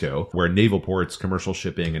Francisco, where naval ports, commercial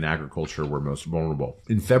shipping, and agriculture were most vulnerable.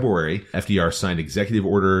 In February, FDR signed Executive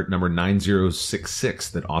Order number 9066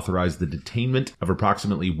 that authorized the detainment of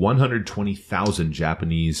approximately 120,000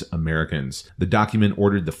 Japanese Americans. The document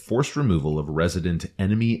ordered the forced removal of resident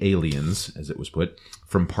enemy aliens, as it was put,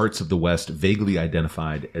 from parts of the West vaguely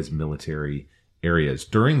identified as military areas.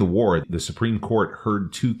 During the war, the Supreme Court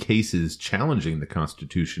heard 2 cases challenging the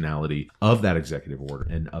constitutionality of that executive order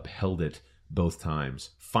and upheld it both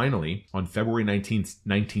times. Finally, on February 19th,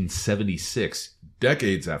 1976,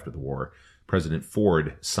 decades after the war, President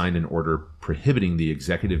Ford signed an order prohibiting the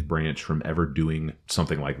executive branch from ever doing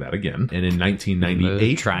something like that again. And in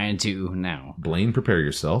 1998... Trying to now. Blaine, prepare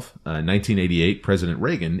yourself. 1988, President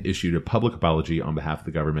Reagan issued a public apology on behalf of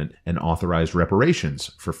the government and authorized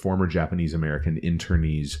reparations for former Japanese-American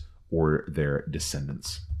internees or their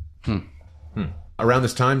descendants. Around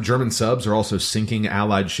this time, German subs are also sinking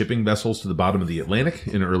Allied shipping vessels to the bottom of the Atlantic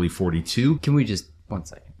in early 42. Can we just... One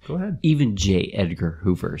second. Go ahead. Even J. Edgar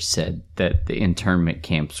Hoover said that the internment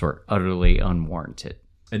camps were utterly unwarranted.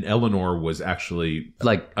 And Eleanor was actually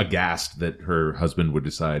aghast that her husband would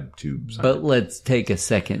decide to sign. But let's take a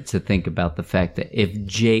second to think about the fact that if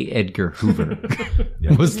J. Edgar Hoover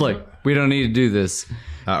was like, we don't need to do this.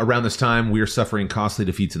 Around this time, we are suffering costly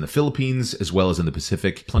defeats in the Philippines as well as in the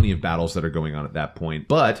Pacific. Plenty of battles that are going on at that point.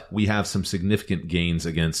 But we have some significant gains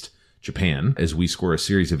against Japan as we score a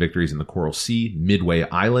series of victories in the Coral Sea, Midway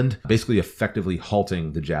Island, basically effectively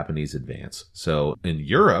halting the Japanese advance. So in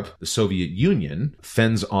Europe, the Soviet Union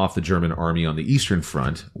fends off the German army on the Eastern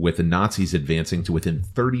Front, with the Nazis advancing to within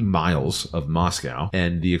 30 miles of Moscow.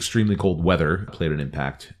 And the extremely cold weather played an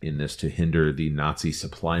impact in this to hinder the Nazi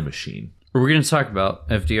supply machine. We're going to talk about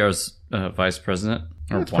FDR's vice president.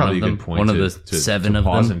 Or That's one probably of a them. good point. One of to, the to, seven to of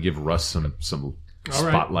pause them. and give Russ some All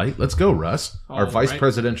right. spotlight. Let's go, Russ. Our All vice right.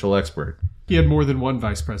 presidential expert. He had more than one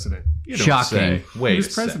vice president. You don't Shocking. say. Wait He was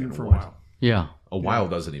a second. president for a What? while. Yeah. A while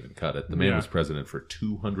doesn't even cut it. The man Yeah. was president for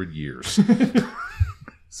 200 years.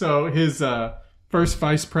 So his first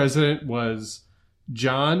vice president was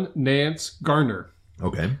John Nance Garner.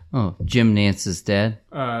 Okay. Oh, Jim Nance's dad.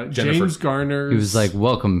 James Garner. He was like,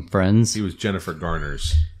 welcome, friends. He was Jennifer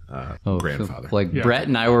Garner's grandfather. Like Yeah. Brett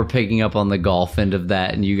and I were picking up on the golf end of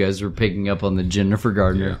that, and you guys were picking up on the Jennifer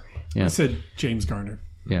Gardner. I said James Garner.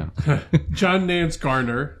 Yeah. John Nance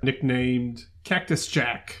Garner, nicknamed Cactus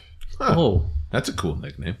Jack. Oh. That's a cool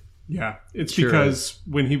nickname. Yeah, it's Sure because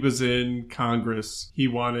when he was in Congress, he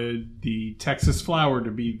wanted the Texas flower to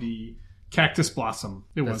be the cactus blossom.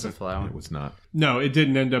 It That's a wasn't. flower. It was not. No, it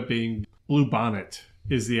didn't end up being blue bonnet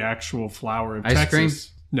is the actual flower of Ice Texas.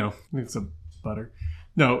 cream? No, I think it's a butter.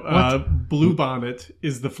 No, blue bonnet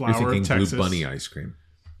is the You're flower thinking of Texas. Blue Bunny ice cream.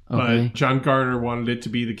 Okay. But John Garner wanted it to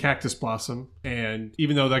be the cactus blossom, and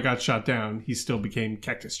even though that got shot down, he still became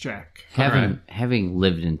Cactus Jack. Having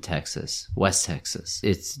lived in Texas, West Texas,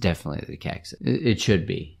 it's definitely the cactus. It should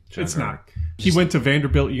be. It's not. He went to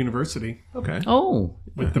Vanderbilt University Okay. Oh,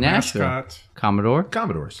 with the Nashville. mascot Commodore.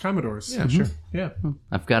 Commodores. Commodores. Yeah, sure. Yeah.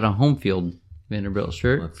 I've got a home field Vanderbilt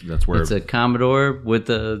shirt. That's where It's a Commodore with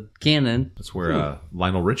a cannon. that's where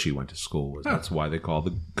Lionel Richie went to school. That's why they call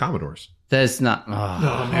the Commodores. That's not. Oh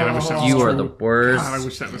man, I wish that was You true. are the worst. God, I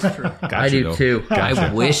wish that was true. Gotcha, I do though. too.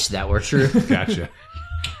 I wish that were true. Gotcha.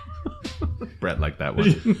 Brett liked that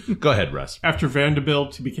one. Go ahead, Russ. After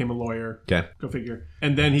Vanderbilt, he became a lawyer. Okay. Go figure.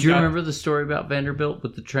 And then he Do you got... remember the story about Vanderbilt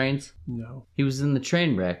with the trains? No. He was in the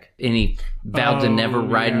train wreck, and he vowed to Oh, never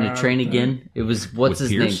ride in yeah. a train again. It was what's With his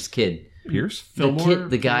Pierce? name's kid? Pierce? The Fillmore? kid,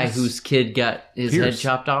 the guy Pierce? whose kid got his head Pierce.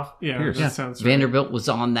 chopped off. Yeah, Pierce. that Yeah. sounds right. Vanderbilt was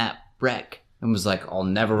on that wreck and was like, "I'll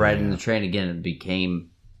never ride in the train again," and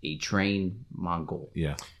became a train Mongol.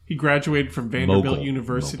 Yeah. He graduated from Vanderbilt Mogul.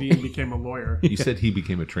 University and became a lawyer. You said he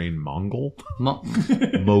became a trained Mongol? Mo-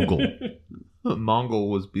 Mogul. Mongol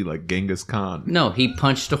was be like Genghis Khan. no, he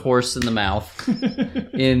punched a horse in the mouth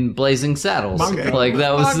in Blazing Saddles. Mongo. Like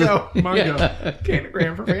that was Mongo.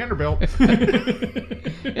 Canagram for Vanderbilt.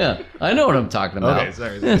 yeah. I know what I'm talking about. Okay,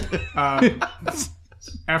 sorry.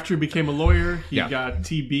 After he became a lawyer, he Yeah. got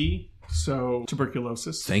TB, so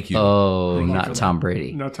tuberculosis. Thank you. Oh, you not for Tom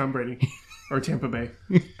Brady. No, Tom Brady. Or Tampa Bay.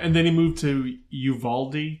 And then he moved to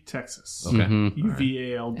Uvalde, Texas. Okay.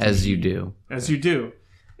 UVALD. As you do. As you do.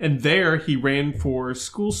 And there he ran for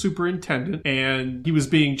school superintendent, and he was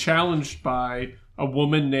being challenged by a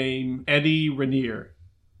woman named Eddie Rainier.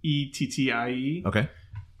 Ettie. Okay.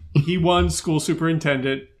 He won school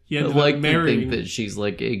superintendent. He I ended like up to think marrying. that she's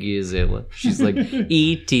like Iggy Azalea. She's like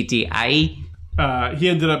Ettie. He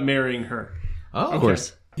ended up marrying her. Oh, Of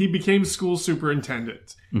course. He became school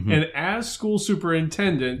superintendent. Mm-hmm. And as school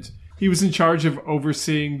superintendent, he was in charge of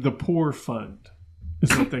overseeing the poor fund,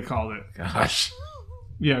 is what they called it. Gosh.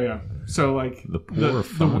 Yeah. So, like, The poor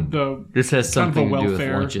fund. the This has kind of a something to do with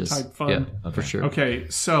welfare lunches. type fund. Yeah, for sure. Okay,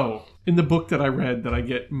 so in the book that I read that I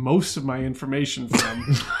get most of my information from,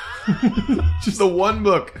 Just the one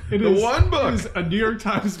book. it The is- one it book. is a New York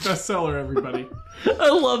Times bestseller, everybody. I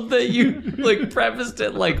love that you like prefaced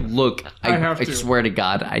it like, look, I I have to. swear to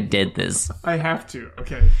God, I did this. I have to,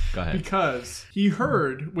 okay. Go ahead. Because he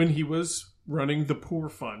heard when he was running the poor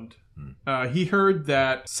fund, he heard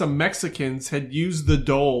that some Mexicans had used the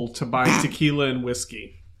dole to buy tequila and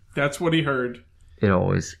whiskey. That's what he heard. It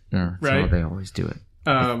always, that's Right. how they always do it.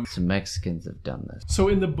 Some Mexicans have done this. So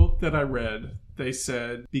in the book that I read, they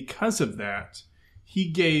said because of that, he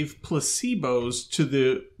gave placebos to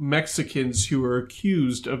the Mexicans who were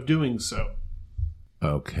accused of doing so.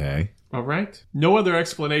 Okay. All right. No other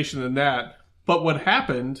explanation than that. But what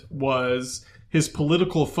happened was his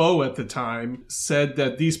political foe at the time said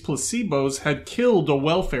that these placebos had killed a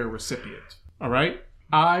welfare recipient. All right.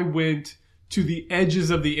 I went to the edges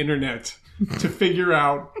of the internet to figure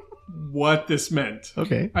out what this meant.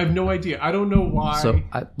 Okay. I have no idea. I don't know why. So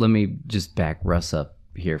let me just back Russ up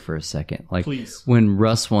here for a second. Like, Please. when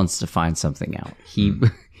Russ wants to find something out,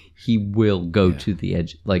 he will go to the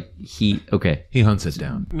edge. Like, He hunts it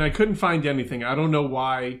down. And I couldn't find anything. I don't know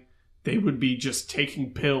why they would be just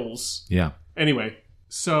taking pills. Yeah. Anyway,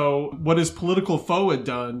 so what his political foe had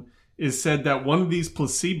done is said that one of these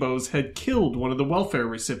placebos had killed one of the welfare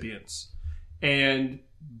recipients. And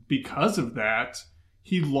because of that,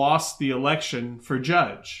 he lost the election for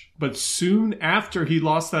judge. But soon after he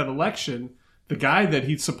lost that election, the guy that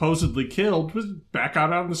he supposedly killed was back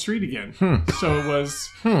out on the street again. So it was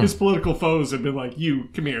his political foes had been like, you,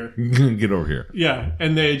 come here. Get over here. Yeah,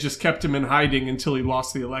 and they just kept him in hiding until he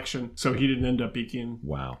lost the election. So he didn't end up being...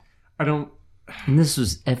 Wow. and this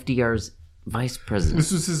was FDR's vice president.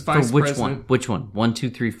 This was his vice For which president. one? Which one? 1, 2,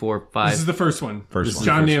 3, 4, 5. This is the first one. First This is one.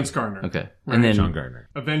 John First Nance Garner. Okay. And then John Gardner.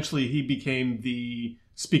 Eventually, he became the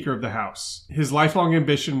Speaker of the House. His lifelong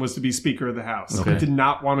ambition was to be Speaker of the House. Okay. He did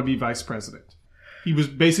not want to be vice president. He was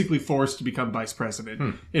basically forced to become vice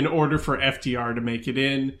president. In order for FDR to make it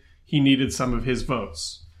in, he needed some of his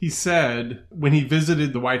votes. He said, when he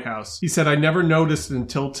visited the White House, he said, I never noticed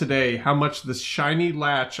until today how much the shiny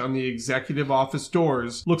latch on the executive office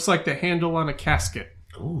doors looks like the handle on a casket.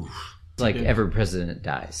 Ooh. it's like every president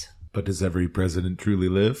dies. But does every president truly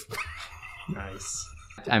live? Nice.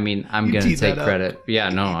 I mean, I'm going to teed take that up. credit. Yeah,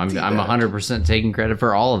 no, I'm 100% taking credit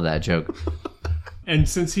for all of that joke. And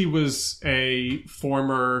since he was a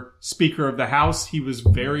former Speaker of the House, he was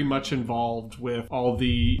very much involved with all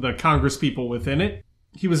the Congress people within it.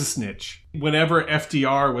 He was a snitch. Whenever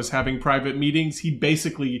FDR was having private meetings, he'd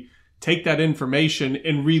basically take that information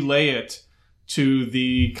and relay it to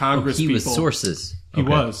the Congress He people. was sources. He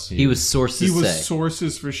was. He was sources. He was say.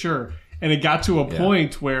 sources for sure. And it got to a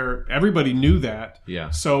point where everybody knew that.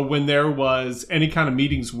 Yeah. So when there was any kind of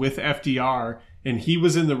meetings with FDR and he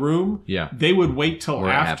was in the room, they would wait till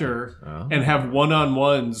after and have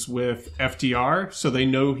one-on-ones with FDR so they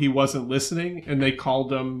know he wasn't listening, and they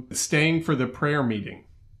called him staying for the prayer meeting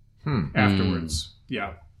afterwards.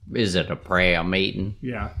 Yeah. Is it a prayer meeting?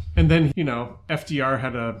 Yeah. And then, FDR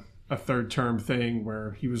had a third term thing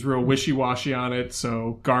where he was real wishy-washy on it,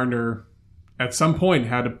 so Garner at some point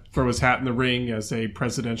had to throw his hat in the ring as a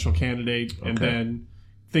presidential candidate, and then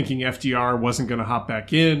thinking FDR wasn't going to hop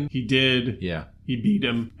back in, he did. Yeah. He beat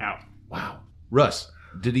him out. Wow. Russ,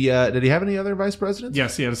 did he have any other vice presidents?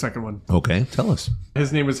 Yes, he had a second one. Okay, tell us.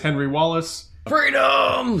 His name was Henry Wallace.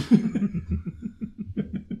 Freedom!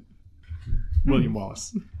 William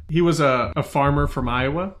Wallace. He was a farmer from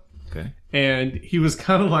Iowa, Okay. and he was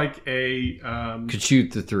kind of like a... Could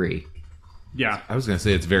shoot the 3. yeah. I was going to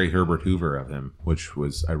say it's very Herbert Hoover of him, which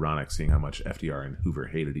was ironic seeing how much FDR and Hoover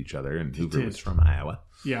hated each other, and Hoover did. was from Iowa.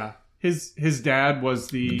 Yeah. His dad was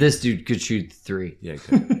the... This dude could shoot the 3. Yeah,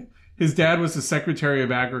 okay. His dad was the Secretary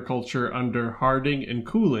of Agriculture under Harding and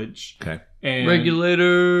Coolidge. Okay. And,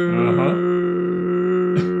 Regulator!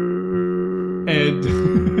 And...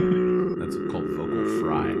 That's called vocal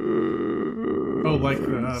fry. oh, like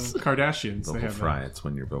the Kardashians. They Vocal have fry. It's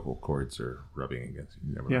when your vocal cords are rubbing against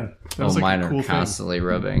you. Never Yeah. mind. That was like mine a are cool thing. constantly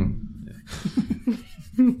rubbing.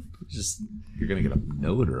 Just You're going to get a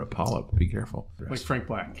node or a polyp. Be careful. Like Frank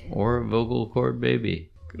Black. or a vocal cord baby.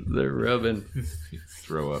 'Cause they're rubbing. You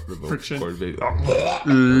throw up the vocal Friction. cord, baby.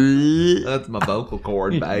 That's my vocal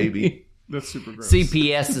cord, baby. That's super gross.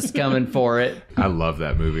 CPS is coming for it. I love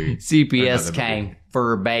that movie. CPS Another came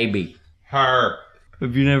for a baby. Her.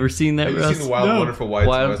 Have you never seen that, Have you Russ? seen the Wild No. Wonderful Whites?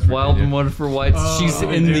 of West Wild Virginia? and Wonderful Whites. Oh, She's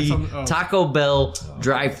they in dance the on- oh. Taco Bell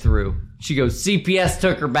drive-thru. She goes, CPS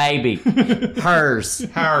took her baby. Hers.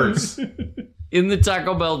 Hers. In the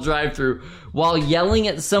Taco Bell drive-thru while yelling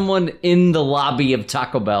at someone in the lobby of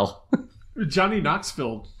Taco Bell. Johnny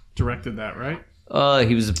Knoxville directed that, right?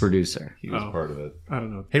 He was a producer. He was part of it. I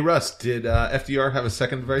don't know. Hey, Russ, did FDR have a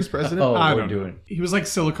second vice president? I we're don't know. doing. He was like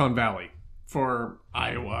Silicon Valley for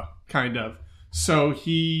Iowa, kind of. So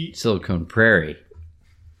he... Silicon Prairie.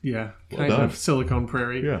 Yeah, kind done. of Silicon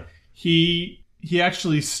Prairie. Yeah. He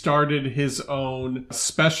actually started his own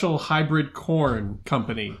special hybrid corn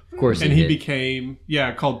company. Of course And he he did. became,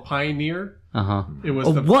 called Pioneer. Uh-huh. It was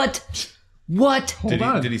What? Hold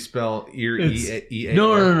on. Did he spell ear? It's-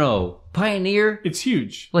 E-A-R? No. Pioneer? It's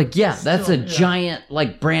huge. Like, yeah, that's a giant,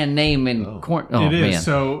 like, brand name in corn. Oh, It is. man.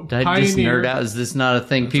 So Did I just Pioneer- nerd out? Is this not a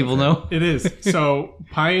thing people know? It is. So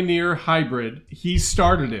Pioneer Hybrid, he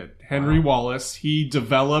started it. Henry Wallace, he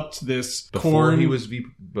developed this Before corn he was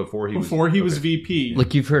VP.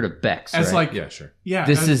 Like, you've heard of Beck's, As right? like Yeah, sure. yeah,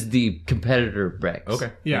 This as- is the competitor of Beck's.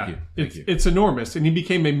 Okay. yeah, Thank you. it's enormous, and he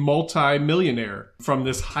became a multi-millionaire from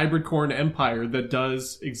this hybrid corn empire that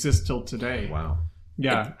does exist till today. Wow.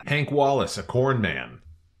 Yeah, Hank Wallace, a corn man.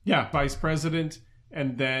 yeah, vice president,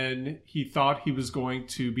 and then he thought he was going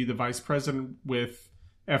to be the vice president with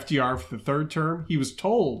FDR for the third term. He was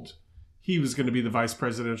told he was going to be the vice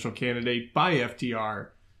presidential candidate by FDR,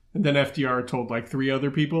 and then FDR told like 3 other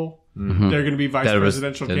people they're going to be vice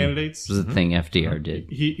presidential candidates. This was a thing FDR did.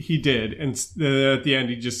 He did, and at the end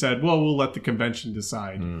he just said, "Well, we'll let the convention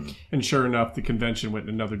decide." And sure enough, the convention went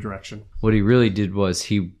in another direction. What he really did was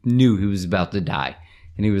he knew he was about to die.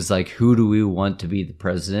 And he was like, who do we want to be the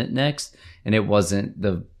president next? And it wasn't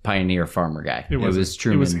the pioneer farmer guy. It was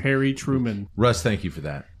Truman. It was Harry Truman. Russ, thank you for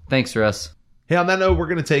that. Thanks, Russ. Hey, on that note, we're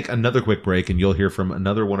going to take another quick break, and you'll hear from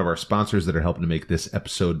another one of our sponsors that are helping to make this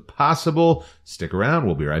episode possible. Stick around.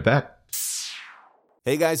 We'll be right back.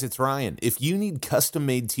 Hey guys, it's Ryan. If you need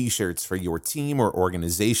custom-made t-shirts for your team or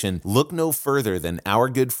organization, look no further than our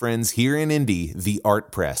good friends here in Indy, The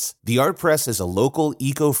Art Press. The Art Press is a local,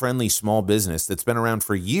 eco-friendly small business that's been around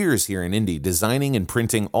for years here in Indy, designing and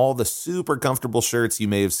printing all the super comfortable shirts you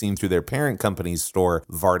may have seen through their parent company's store,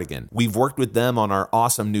 Vardigan. We've worked with them on our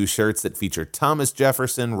awesome new shirts that feature Thomas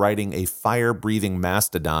Jefferson riding a fire-breathing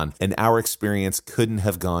mastodon, and our experience couldn't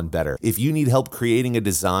have gone better. If you need help creating a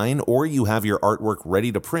design or you have your artwork ready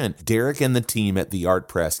to print, Derek and the team at The Art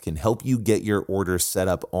Press can help you get your orders set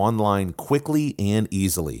up online quickly and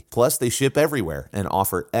easily. Plus, they ship everywhere and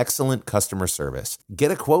offer excellent customer service. Get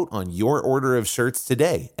a quote on your order of shirts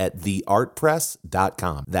today at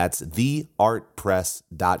theartpress.com. That's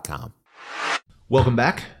theartpress.com. Welcome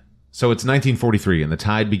back. So it's 1943, and the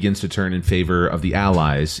tide begins to turn in favor of the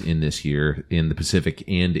Allies in this year in the Pacific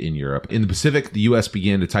and in Europe. In the Pacific, the U.S.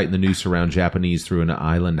 began to tighten the noose around Japanese through an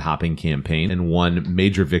island-hopping campaign and won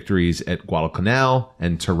major victories at Guadalcanal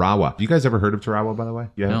and Tarawa. Have you guys ever heard of Tarawa, by the way?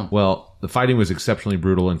 Yeah. No. Well, the fighting was exceptionally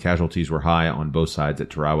brutal, and casualties were high on both sides at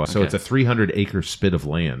Tarawa. So it's a 300-acre spit of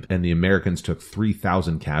land, and the Americans took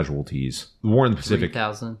 3,000 casualties. The war in the Pacific...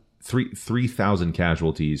 3,000? 3,000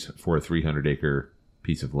 casualties for a 300-acre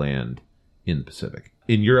piece of land in the Pacific.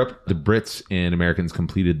 In Europe, the Brits and Americans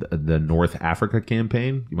completed the North Africa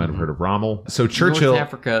campaign. You might have heard of Rommel. So Churchill... North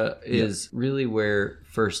Africa is really where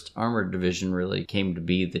 1st Armored Division really came to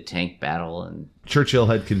be, the tank battle. And Churchill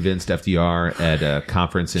had convinced FDR at a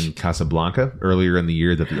conference in Casablanca earlier in the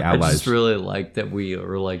year that the I Allies... just really like that we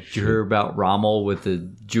were like, did you hear about Rommel with the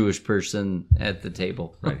Jewish person at the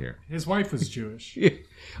table? Right here. His wife was Jewish.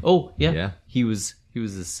 Oh, yeah. Yeah. He was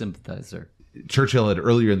a sympathizer. Churchill had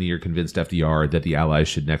earlier in the year convinced FDR that the Allies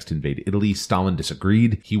should next invade Italy. Stalin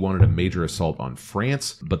disagreed. He wanted a major assault on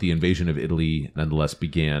France, but the invasion of Italy nonetheless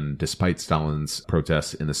began despite Stalin's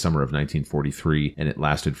protests in the summer of 1943, and it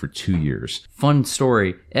lasted for 2 years. Fun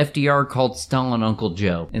story. FDR called Stalin Uncle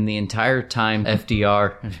Joe. And the entire time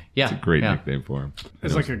FDR... Yeah. It's a great nickname for him.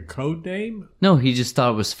 It's like a code name. No, he just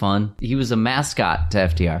thought it was fun. He was a mascot to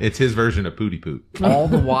FDR. It's his version of Pooty Poot. All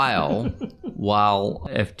the while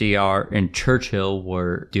FDR and Churchill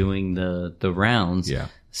were doing the rounds, Yeah.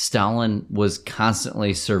 Stalin was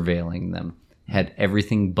constantly surveilling them, had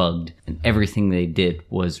everything bugged, and everything they did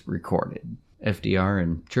was recorded. FDR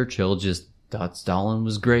and Churchill just thought Stalin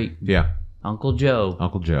was great. Yeah. Uncle Joe.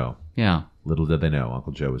 Uncle Joe. Yeah. Little did they know,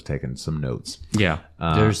 Uncle Joe was taking some notes. Yeah.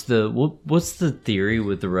 There's what's the theory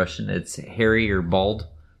with the Russian? It's hairy or bald,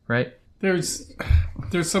 right? There's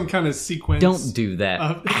some kind of sequence. Don't do that.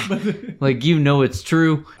 of, Like, you know it's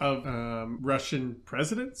true. of Russian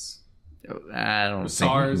presidents. I don't SARS,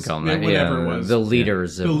 think you can call them that. whatever it was. The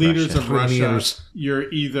leaders of The leaders Russia. of Russia. Premiers.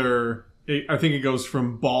 You're either. I think it goes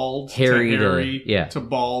from bald Hairy to to- hairy yeah. to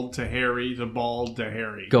bald to hairy to bald to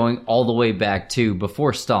hairy. Going all the way back to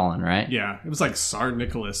before Stalin, right? Yeah, it was like Tsar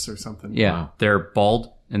Nicholas or something. Yeah. Wow. They're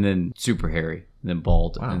bald and then super hairy, and then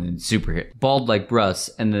bald and then super hairy. Bald like Russ,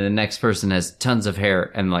 and then the next person has tons of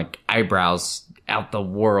hair and like eyebrows out the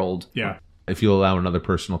world. Yeah. if you'll allow another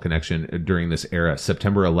personal connection during this era,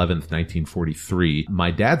 September 11th, 1943,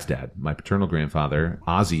 my dad's dad, my paternal grandfather,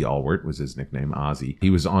 Ozzie Allward was his nickname, Ozzie. He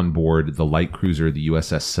was on board the light cruiser, the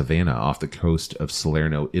USS Savannah, off the coast of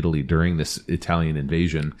Salerno, Italy, during this Italian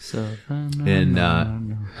invasion. Salerno,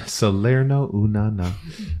 Unana.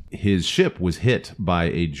 His ship was hit by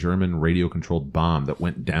a German radio-controlled bomb that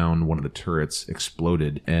went down. One of the turrets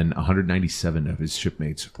exploded, and 197 of his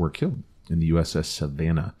shipmates were killed in the USS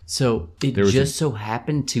Savannah. So it just so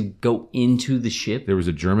happened to go into the ship? There was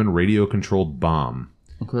a German radio-controlled bomb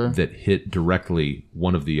that hit directly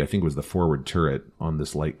one of the, I think it was the forward turret on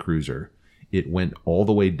this light cruiser. It went all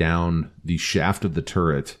the way down the shaft of the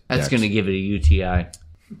turret. That's going to give it a UTI.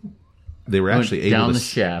 They were actually able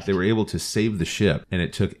shaft. They were able to save the ship, and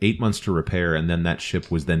it took 8 months to repair. And then that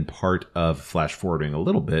ship was then part of, flash forwarding a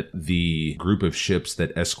little bit, the group of ships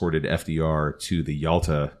that escorted FDR to the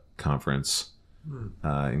Yalta Conference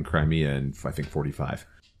in Crimea in, I think, 45.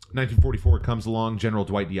 1944 comes along. General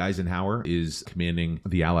Dwight D. Eisenhower is commanding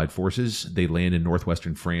the Allied forces. They land in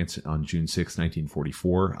northwestern France on June 6,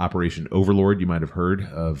 1944. Operation Overlord, you might have heard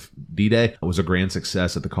of D-Day, was a grand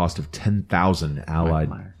success at the cost of 10,000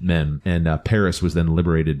 Allied men. And Paris was then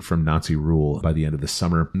liberated from Nazi rule by the end of the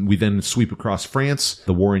summer. We then sweep across France.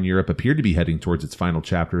 The war in Europe appeared to be heading towards its final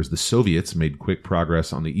chapter as the Soviets made quick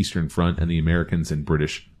progress on the Eastern Front and the Americans and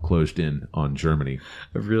British closed in on Germany.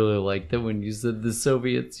 I really like that when you said the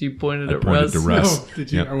Soviets, you pointed at Russ. Oh,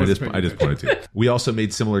 did you? Yep, I just pointed to it. We also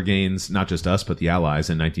made similar gains, not just us, but the Allies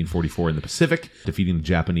in 1944 in the Pacific, defeating the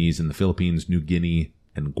Japanese in the Philippines, New Guinea,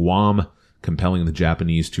 and Guam, compelling the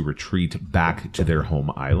Japanese to retreat back to their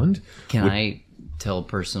home island. Can I tell a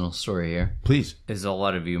personal story here? Please. As a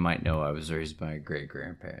lot of you might know, I was raised by my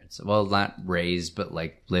great-grandparents. Well, not raised, but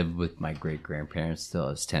like lived with my great-grandparents till I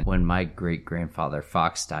was 10. When my great-grandfather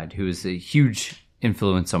Fox died, who was a huge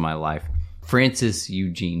influence on my life, Francis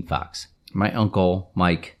Eugene Fox, my uncle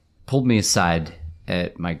Mike, pulled me aside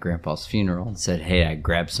at my grandpa's funeral and said, "Hey, I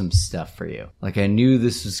grabbed some stuff for you. Like, I knew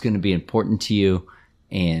this was going to be important to you,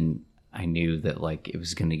 and I knew that like it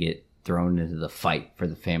was going to get thrown into the fight for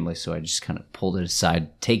the family, so I just kind of pulled it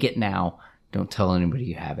aside. Take it now. Don't tell anybody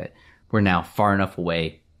you have it. We're now far enough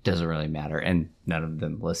away. Doesn't really matter." And none of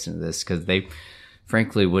them listen to this because they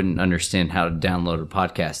frankly wouldn't understand how to download a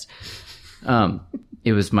podcast.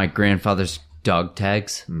 It was my grandfather's dog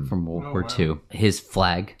tags from World War II. His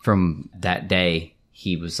flag from that day,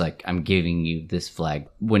 he was like, "I'm giving you this flag."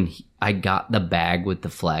 When I got the bag with the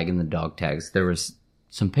flag and the dog tags, there was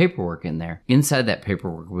some paperwork in there. Inside that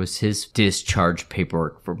paperwork was his discharge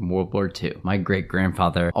paperwork from World War II. My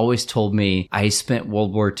great-grandfather always told me I spent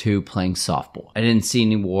World War II playing softball. I didn't see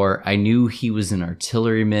any war. I knew he was an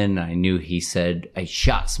artilleryman. I knew he said I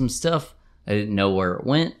shot some stuff. I didn't know where it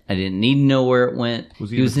went. I didn't need to know where it went. Was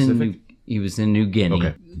he in the Pacific? He was in New Guinea.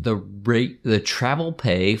 Okay. The travel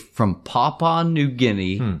pay from Papua New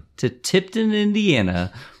Guinea to Tipton,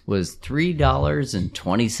 Indiana was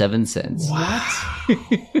 $3.27. What?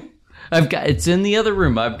 It's in the other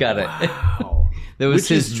room. I've got it. Wow. That was Which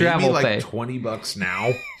his is travel maybe like pay. $20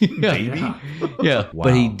 now, maybe. Yeah. Wow.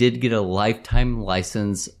 But he did get a lifetime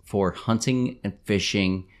license for hunting and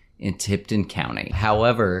fishing in Tipton County.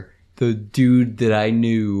 However, the dude that I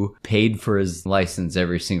knew paid for his license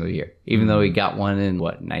every single year, even though he got one in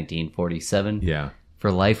 1947? Yeah.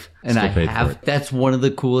 For life. And Still I paid for have, it. that's one of the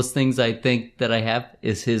coolest things I think that I have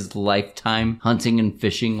is his lifetime hunting and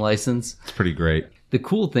fishing license. It's pretty great. The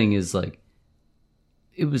cool thing is like,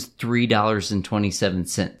 it was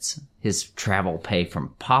 $3.27, his travel pay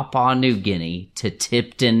from Papua New Guinea to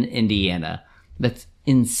Tipton, Indiana. That's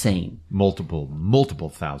insane. Multiple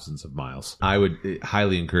thousands of miles. I would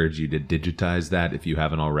highly encourage you to digitize that if you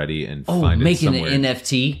haven't already and find it making somewhere. an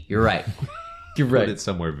NFT? You're right. You're Put right. it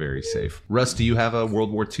somewhere very safe. Russ, do you have a World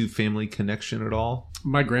War II family connection at all?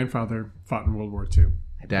 My grandfather fought in World War II.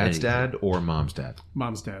 Dad's dad or mom's dad?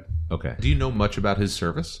 Mom's dad. Okay. Do you know much about his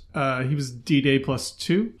service? He was D-Day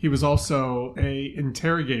 +2. He was also a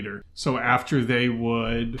interrogator. So after they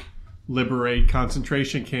would liberate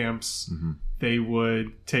concentration camps, they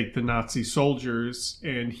would take the Nazi soldiers,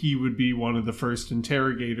 and he would be one of the first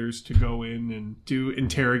interrogators to go in and do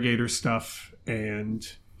interrogator stuff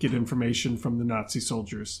and get information from the Nazi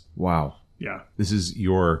soldiers. Wow. Yeah. This is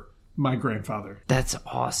your... My grandfather. That's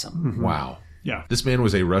awesome. Wow. Yeah. This man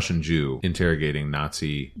was a Russian Jew interrogating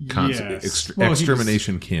Nazi Yes.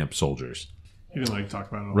 extermination camp soldiers. He didn't like to talk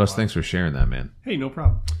about it a Russ, lot. thanks for sharing that, man. Hey, no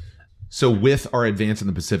problem. So with our advance in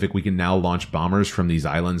the Pacific, we can now launch bombers from these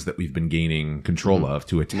islands that we've been gaining control of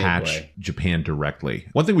to attach Midway. Japan directly.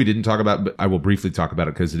 One thing we didn't talk about, but I will briefly talk about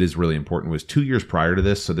it because it is really important, was 2 years prior to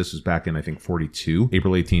this. So this was back in, I think, 42,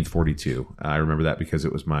 April 18th, 42. I remember that because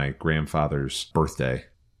it was my grandfather's birthday.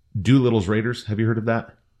 Doolittle's Raiders. Have you heard of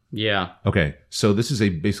that? Yeah. Okay. So this is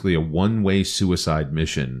basically a one-way suicide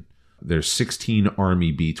mission. There's 16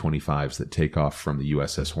 Army B-25s that take off from the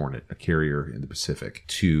USS Hornet, a carrier in the Pacific,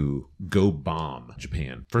 to go bomb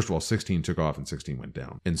Japan. First of all, 16 took off and 16 went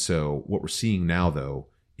down. And so what we're seeing now, though,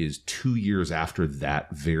 is 2 years after that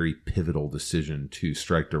very pivotal decision to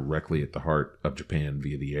strike directly at the heart of Japan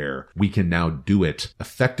via the air, we can now do it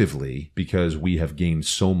effectively because we have gained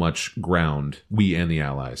so much ground, we and the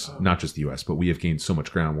Allies, not just the US, but we have gained so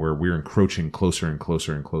much ground where we're encroaching closer and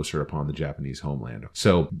closer and closer upon the Japanese homeland.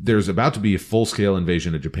 So there's about to be a full-scale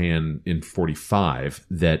invasion of Japan in 45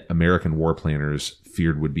 that American war planners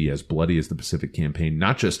feared would be as bloody as the Pacific Campaign,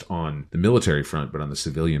 not just on the military front, but on the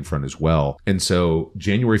civilian front as well. And so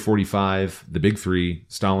January 45, the big three,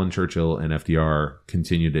 Stalin, Churchill, and FDR,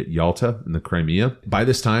 continued at Yalta in the Crimea. By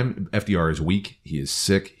this time, FDR is weak. He is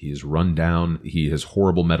sick. He is run down. He has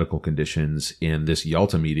horrible medical conditions. And this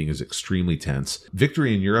Yalta meeting is extremely tense.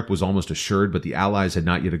 Victory in Europe was almost assured, but the Allies had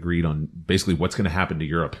not yet agreed on basically what's going to happen to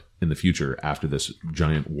Europe in the future after this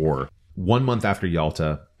giant war. 1 month after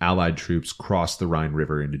Yalta, Allied troops crossed the Rhine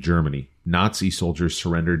River into Germany. Nazi soldiers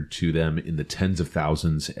surrendered to them in the tens of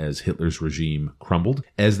thousands as Hitler's regime crumbled.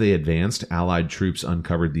 As they advanced, Allied troops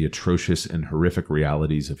uncovered the atrocious and horrific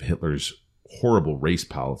realities of Hitler's horrible race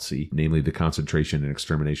policy, namely the concentration and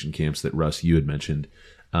extermination camps that, Russ, you had mentioned,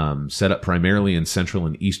 set up primarily in Central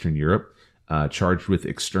and Eastern Europe, charged with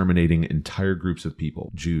exterminating entire groups of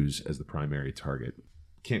people, Jews as the primary target.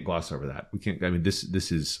 Can't gloss over that. We can't. I mean, this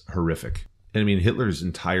is horrific. And I mean, Hitler's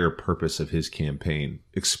entire purpose of his campaign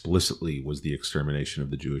explicitly was the extermination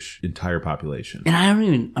of the Jewish entire population. And I don't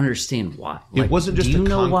even understand why. It wasn't just do a you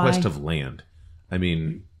know conquest why? of land. I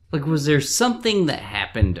mean, Like, was there something that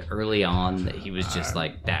happened early on that he was just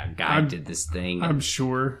like, that guy did this thing? I'm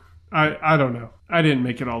sure. I don't know. I didn't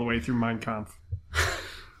make it all the way through Mein Kampf.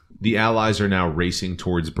 the Allies are now racing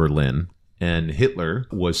towards Berlin. And Hitler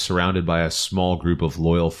was surrounded by a small group of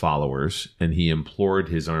loyal followers, and he implored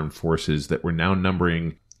his armed forces that were now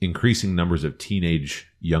numbering increasing numbers of teenage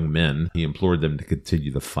young men. He implored them to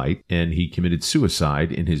continue the fight, and he committed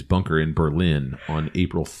suicide in his bunker in Berlin on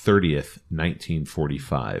April 30th,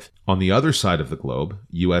 1945. On the other side of the globe,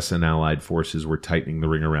 U.S. and Allied forces were tightening the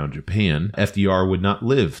ring around Japan. FDR would not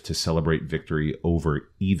live to celebrate victory over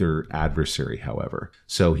either adversary, however.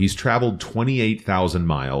 So he's traveled 28,000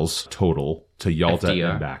 miles total to Yalta FDR.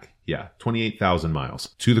 and back. Yeah, 28,000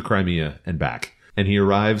 miles to the Crimea and back. And he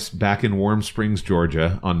arrives back in Warm Springs,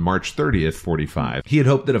 Georgia on March 30th, 45. He had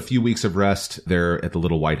hoped that a few weeks of rest there at the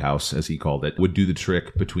Little White House, as he called it, would do the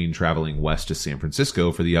trick between traveling west to San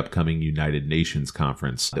Francisco for the upcoming United Nations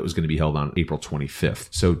conference that was going to be held on April 25th.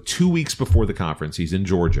 So 2 weeks before the conference, he's in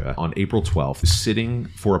Georgia on April 12th, sitting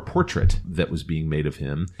for a portrait that was being made of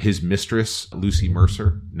him. His mistress, Lucy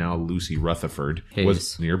Mercer, now Lucy Rutherford,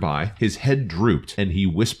 was nearby. His head drooped, and he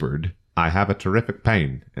whispered, "I have a terrific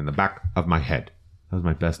pain in the back of my head." That was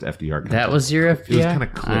my best FDR content. That was your FDR? It was kind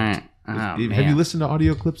of clipped. Have you listened to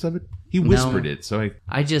audio clips of it? He whispered it, so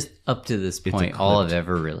I just, up to this point, all I've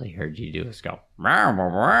ever really heard you do is go, this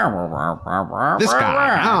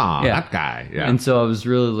guy, Yeah. that guy. Yeah. And so I was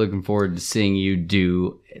really looking forward to seeing you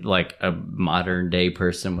do like a modern day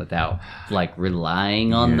person without like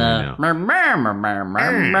relying on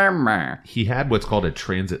He had what's called a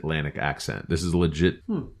transatlantic accent. This is legit.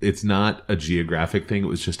 It's not a geographic thing. It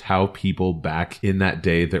was just how people back in that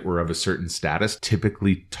day that were of a certain status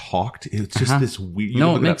typically talked. It's just this weird.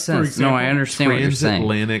 No, it makes sense. No, I understand what you're saying.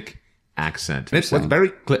 Transatlantic accent. It was very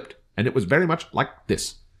clipped, and it was very much like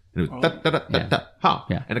this. And it was and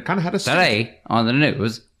it kind of had a Today on the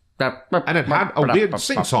news. and it had a weird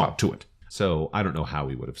sing-song to it. So I don't know how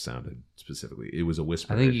he would have sounded specifically. It was a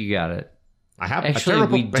whisper. I think you got it. I have Actually, a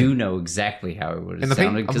terrible we pain. do know exactly how it would In have the pain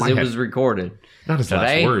sounded of because my it head. was recorded. Not his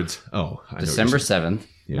Today, last words. Oh, I know what you're December saying. 7th,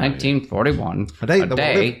 Yeah, 1941. A day A that will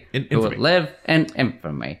day live in that would infamy. live in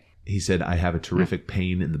infamy. He said, "I have a terrific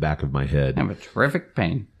pain in the back of my head." I have a terrific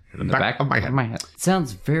pain in the back of my head. It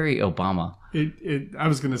sounds very Obama. I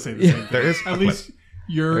was going to say the same thing. There is At a least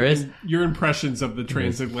There is? your impressions of the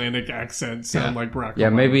transatlantic accent sound like Barack Yeah,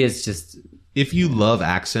 Obama. maybe it's just If you love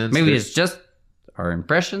accents, maybe there's- it's just our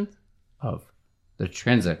impression of the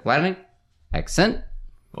transatlantic accent.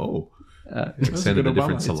 Extended a good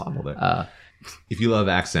different Obama. syllable there. If you love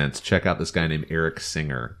accents, check out this guy named Eric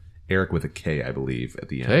Singer. Eric with a K, I believe, at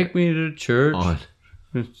the end. Take me to church.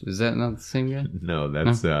 Is that not the same guy? No,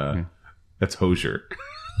 that's Hosier.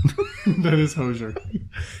 That is Hosier.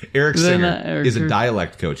 Eric Is that Singer not Eric is a Singer?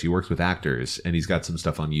 dialect coach. He works with actors, and he's got some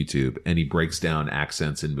stuff on YouTube, and he breaks down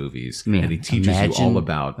accents in movies, Man, and he teaches you all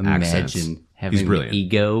about accents. Imagine having He's brilliant. the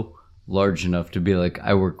ego large enough to be like,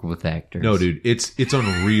 I work with actors. No, dude, it's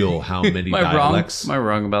unreal how many Am I wrong? dialects. Am I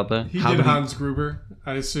wrong about that? He How did many- Hans Gruber,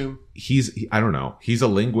 I assume. I don't know. He's a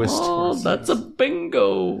linguist. Oh, that's a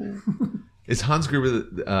bingo. Is Hans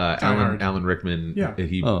Gruber Hard. Alan Rickman? Yeah.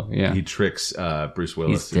 He tricks Bruce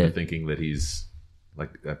Willis He's into dead. thinking that he's like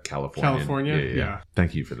a Californian. California? Yeah.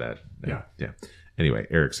 Thank you for that. Yeah. Anyway,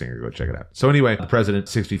 Eric Singer, go check it out. So anyway, the president,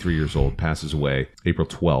 63 years old, passes away April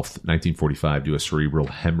 12th, 1945, due to a cerebral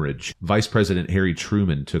hemorrhage. Vice President Harry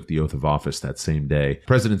Truman took the oath of office that same day. The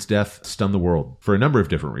president's death stunned the world for a number of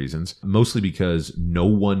different reasons, mostly because no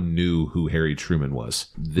one knew who Harry Truman was.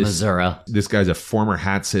 Missouri. This guy's a former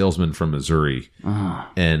hat salesman from Missouri,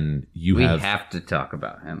 and We have to talk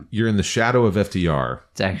about him. you're in the shadow of FDR.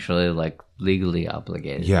 It's actually like legally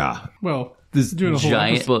obligated. Yeah, Well, This doing a whole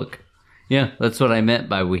giant episode. book. Yeah, that's what I meant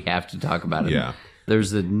by we have to talk about him. Yeah.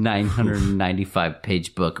 There's a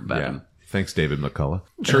 995-page book about him. Thanks, David McCullough.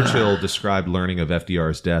 Churchill described learning of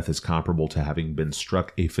FDR's death as comparable to having been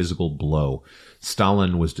struck a physical blow.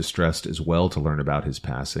 Stalin was distressed as well to learn about his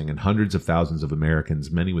passing, and hundreds of thousands of Americans,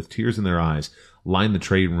 many with tears in their eyes, lined the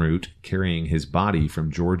train route carrying his body from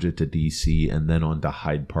Georgia to D.C. and then on to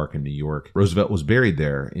Hyde Park in New York. Roosevelt was buried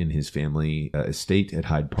there in his family estate at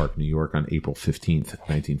Hyde Park, New York on April 15th,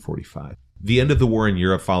 1945. The end of the war in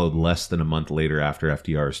Europe followed less than a month later after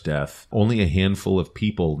FDR's death. Only a handful of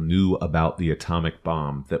people knew about the atomic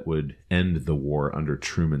bomb that would end the war under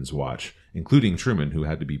Truman's watch, including Truman, who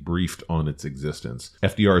had to be briefed on its existence.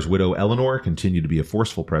 FDR's widow, Eleanor, continued to be a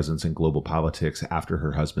forceful presence in global politics after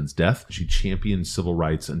her husband's death. She championed civil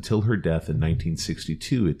rights until her death in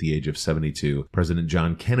 1962 at the age of 72. President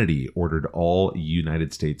John Kennedy ordered all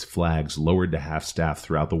United States flags lowered to half-staff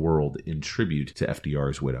throughout the world in tribute to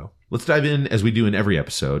FDR's widow. Let's dive in, as we do in every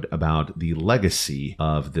episode, about the legacy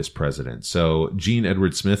of this president. So Gene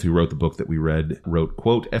Edward Smith, who wrote the book that we read, wrote,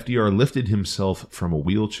 quote, FDR lifted himself from a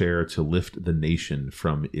wheelchair to lift the nation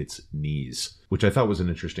from its knees, which I thought was an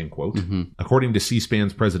interesting quote. According to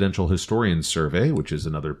C-SPAN's Presidential Historians Survey, which is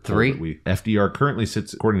another poll that FDR currently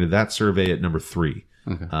sits, according to that survey, at number 3.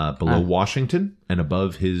 Below Washington and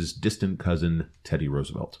above his distant cousin, Teddy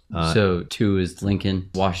Roosevelt. So 2 is Lincoln,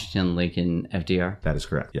 Washington, Lincoln, FDR. That is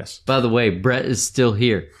correct, yes. By the way, Brett is still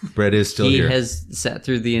here. Brett is still here. He has sat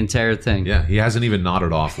through the entire thing. Yeah, he hasn't even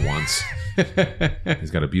nodded off once. He's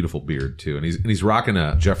got a beautiful beard, too. And he's rocking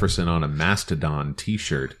a Jefferson on a Mastodon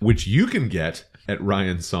t-shirt, which you can get at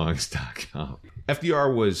ryansongs.com.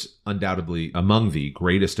 FDR was undoubtedly among the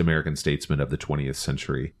greatest American statesmen of the 20th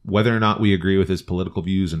century. Whether or not we agree with his political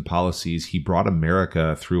views and policies, he brought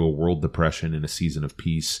America through a world depression in a season of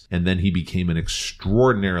peace, and then he became an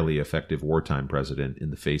extraordinarily effective wartime president in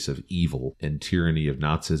the face of evil and tyranny of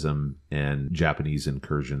Nazism and Japanese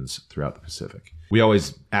incursions throughout the Pacific. We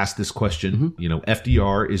always ask this question,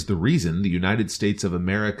 FDR is the reason the United States of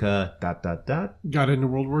America... Got into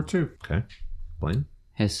World War II. Okay, Blaine?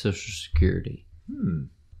 Has Social Security.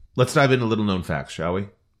 Let's dive into little known facts, shall we?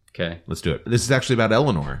 Okay. Let's do it. This is actually about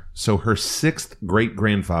Eleanor. So her 6th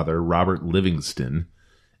great-grandfather, Robert Livingston,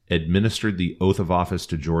 administered the oath of office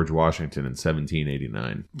to George Washington in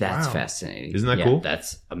 1789. That's Wow. fascinating. Isn't that cool?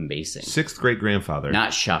 That's amazing. 6th great-grandfather.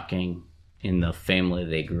 Not shocking in the family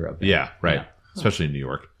they grew up in. Yeah, right. Yeah. Especially in New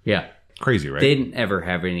York. Yeah. Crazy, right? They didn't ever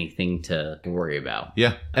have anything to worry about.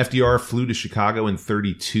 Yeah. FDR flew to Chicago in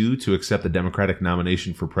 1932 to accept the Democratic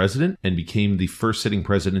nomination for president and became the first sitting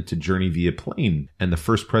president to journey via plane and the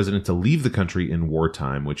first president to leave the country in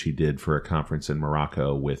wartime, which he did for a conference in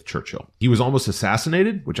Morocco with Churchill. He was almost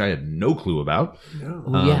assassinated, which I had no clue about.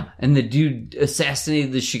 Oh, yeah. And the dude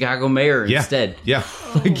assassinated the Chicago mayor instead. Yeah.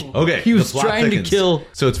 Okay. He was the plot trying thickens. to kill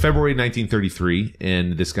So it's February 1933,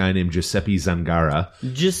 and this guy named Giuseppe Zangara,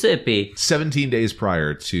 Giuseppe. 17 days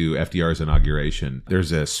prior to FDR's inauguration,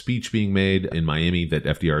 there's a speech being made in Miami that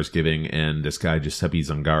FDR is giving, and this guy, Giuseppe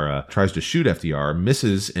Zangara, tries to shoot FDR,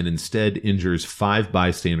 misses, and instead injures 5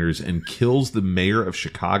 bystanders and kills the mayor of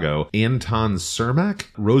Chicago, Anton Cermak.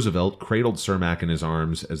 Roosevelt cradled Cermak in his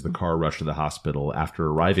arms as the car rushed to the hospital after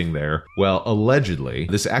arriving there. Well, allegedly,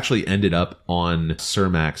 this actually ended up on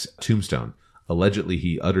Cermak's tombstone. Allegedly,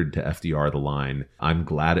 he uttered to FDR the line, "I'm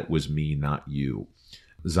glad it was me, not you."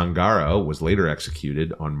 Zangara was later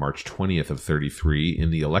executed on March 20th of 33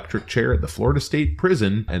 in the electric chair at the Florida State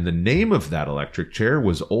Prison, and the name of that electric chair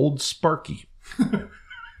was Old Sparky.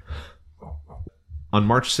 On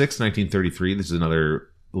March 6, 1933, this is another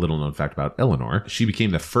little known fact about Eleanor, she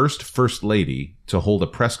became the first lady to hold a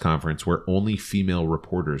press conference where only female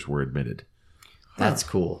reporters were admitted. That's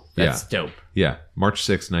cool. That's dope. Yeah. March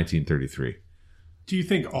 6, 1933. Do you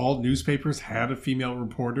think all newspapers had a female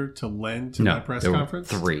reporter to lend to that press there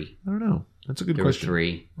conference? were 3. I don't know. That's a good There question. were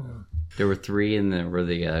 3. There were 3, and there were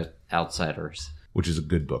the Outsiders. Which is a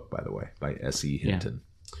good book, by the way, by S.E. Hinton.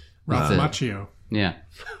 Ralph Macchio. Yeah.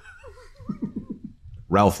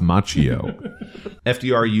 Ralph Macchio.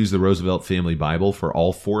 FDR used the Roosevelt Family Bible for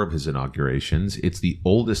all 4 of his inaugurations. It's the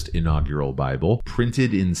oldest inaugural Bible,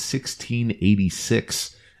 printed in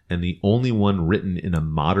 1686, and the only one written in a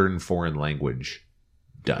modern foreign language,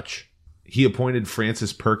 Dutch. He appointed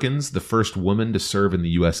Frances Perkins, the first woman to serve in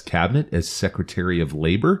the U.S. cabinet, as Secretary of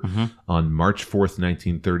Labor on March 4th,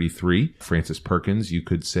 1933. Frances Perkins, you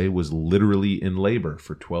could say, was literally in labor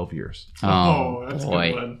for 12 years. Oh, that's boy.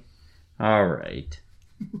 a good one. All right.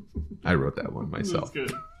 I wrote that one myself.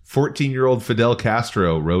 That's good. 14-year-old Fidel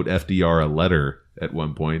Castro wrote FDR a letter at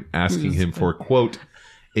one point asking him for, quote,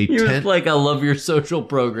 a He was 10... like, I love your social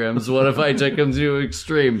programs. What if I took them to an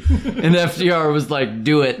extreme? And FDR was like,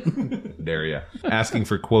 do it. There, yeah. Asking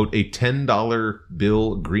for, quote, a $10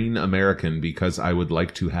 bill green American because I would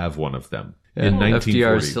like to have one of them. In 1940.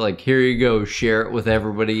 FDR's like, here you go. Share it with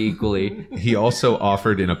everybody equally. He also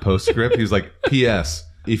offered in a postscript, he was like, P.S.,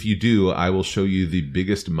 if you do, I will show you the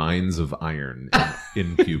biggest mines of iron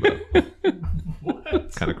in Cuba.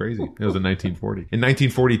 What? Kind of crazy. It was in 1940. In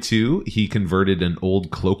 1942, he converted an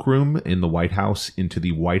old cloakroom in the White House into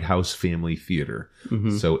the White House Family Theater.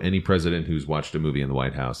 So any president who's watched a movie in the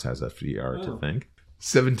White House has FDR to thank.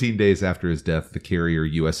 17 days after his death, the carrier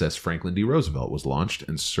USS Franklin D. Roosevelt was launched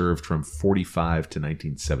and served from 45 to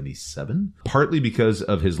 1977. Partly because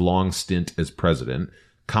of his long stint as president,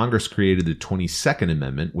 Congress created the 22nd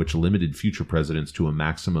Amendment, which limited future presidents to a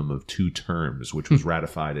maximum of 2 terms, which was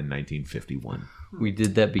ratified in 1951. We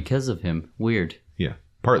did that because of him. Weird. Yeah,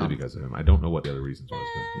 partly because of him. I don't know what the other reasons was,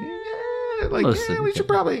 but Mostly we should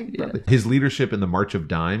probably. His leadership in the March of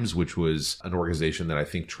Dimes, which was an organization that I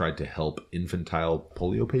think tried to help infantile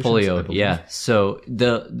polio patients. Polio, yeah. So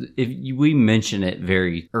we mention it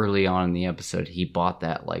very early on in the episode. He bought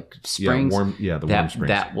that like Springs. The Warm Springs.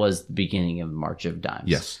 That was the beginning of March of Dimes.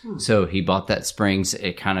 Yes. So he bought that Springs.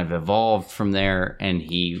 It kind of evolved from there, and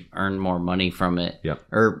he earned more money from it. Yep.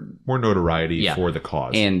 Or more notoriety for the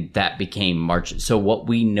cause. And that became March. So what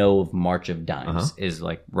we know of March of Dimes is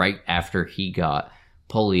like right after he got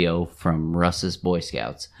polio from Russ's Boy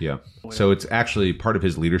Scouts. Yeah. So it's actually part of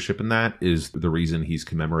his leadership in that is the reason he's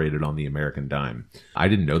commemorated on the American dime. I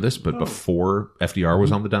didn't know this, but before FDR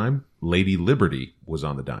was on the dime, Lady Liberty was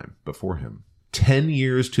on the dime before him. 10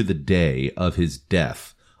 years to the day of his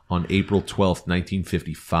death on April 12th,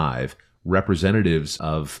 1955, representatives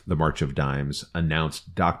of the March of Dimes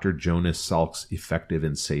announced Dr. Jonas Salk's effective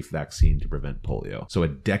and safe vaccine to prevent polio. So a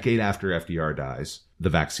decade after FDR dies,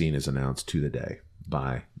 the vaccine is announced to the day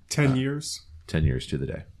by 10 years. 10 years to the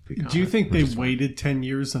day. Do you think they waited 10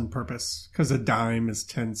 years on purpose? Because a dime is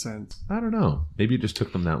 10 cents. I don't know. Maybe it just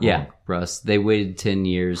took them that long. Yeah, Russ. They waited 10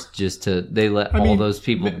 years just to they let all those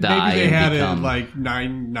people die. Maybe they and had become, it like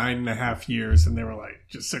nine and a half years, and they were like,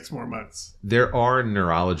 just 6 more months. There are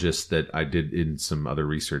neurologists that I did in some other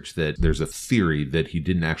research that there's a theory that he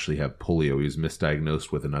didn't actually have polio. He was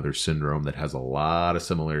misdiagnosed with another syndrome that has a lot of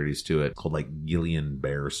similarities to it called like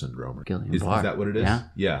Guillain-Barre syndrome. Guillain-Barre. Is that what it is?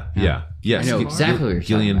 Yeah. Yeah. Yes. I know exactly what you're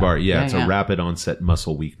talking Guillain-Barre. about. Yeah, it's a rapid onset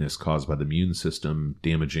muscle weakness caused by the immune system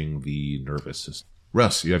damaging the nervous system.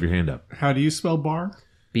 Russ, you have your hand up. How do you spell bar?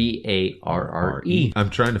 Barre. I'm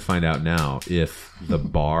trying to find out now if the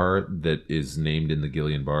bar that is named in the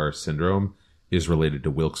Guillain-Barre syndrome is related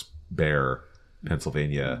to Wilkes-Barre,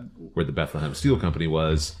 Pennsylvania, where the Bethlehem Steel Company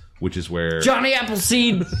was, which is where Johnny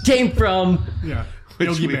Appleseed came from. Yeah.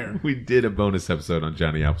 which we did a bonus episode on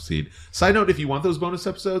Johnny Appleseed. Side note, if you want those bonus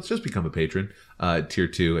episodes, just become a patron. Tier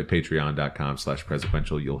 2 at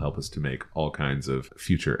patreon.com/presequential. You'll help us to make all kinds of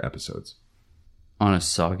future episodes. On a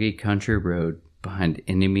soggy country road behind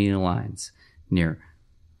enemy lines near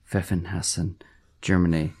Pfeffenhassen,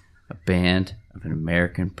 Germany, a band of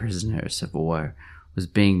American prisoners of war was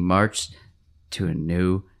being marched to a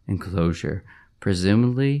new enclosure,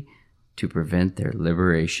 presumably to prevent their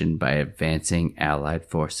liberation by advancing Allied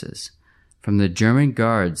forces. From the German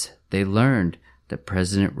guards, they learned that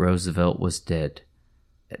President Roosevelt was dead.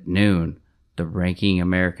 At noon, the ranking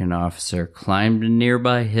American officer climbed a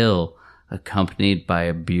nearby hill, accompanied by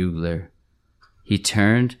a bugler. He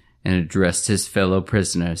turned and addressed his fellow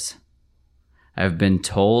prisoners. I have been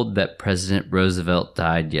told that President Roosevelt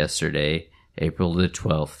died yesterday, April the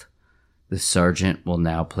 12th. The sergeant will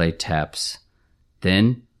now play taps.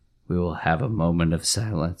 Then we will have a moment of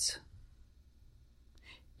silence.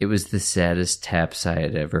 It was the saddest taps I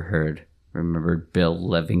had ever heard, remembered Bill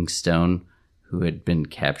Livingstone, who had been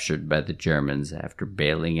captured by the Germans after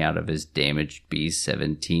bailing out of his damaged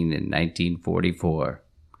B-17 in 1944.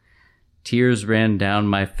 Tears ran down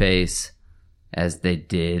my face, as they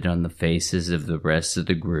did on the faces of the rest of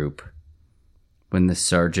the group. When the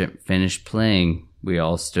sergeant finished playing, we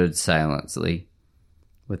all stood silently,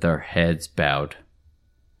 with our heads bowed.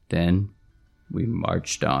 Then we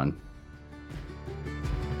marched on.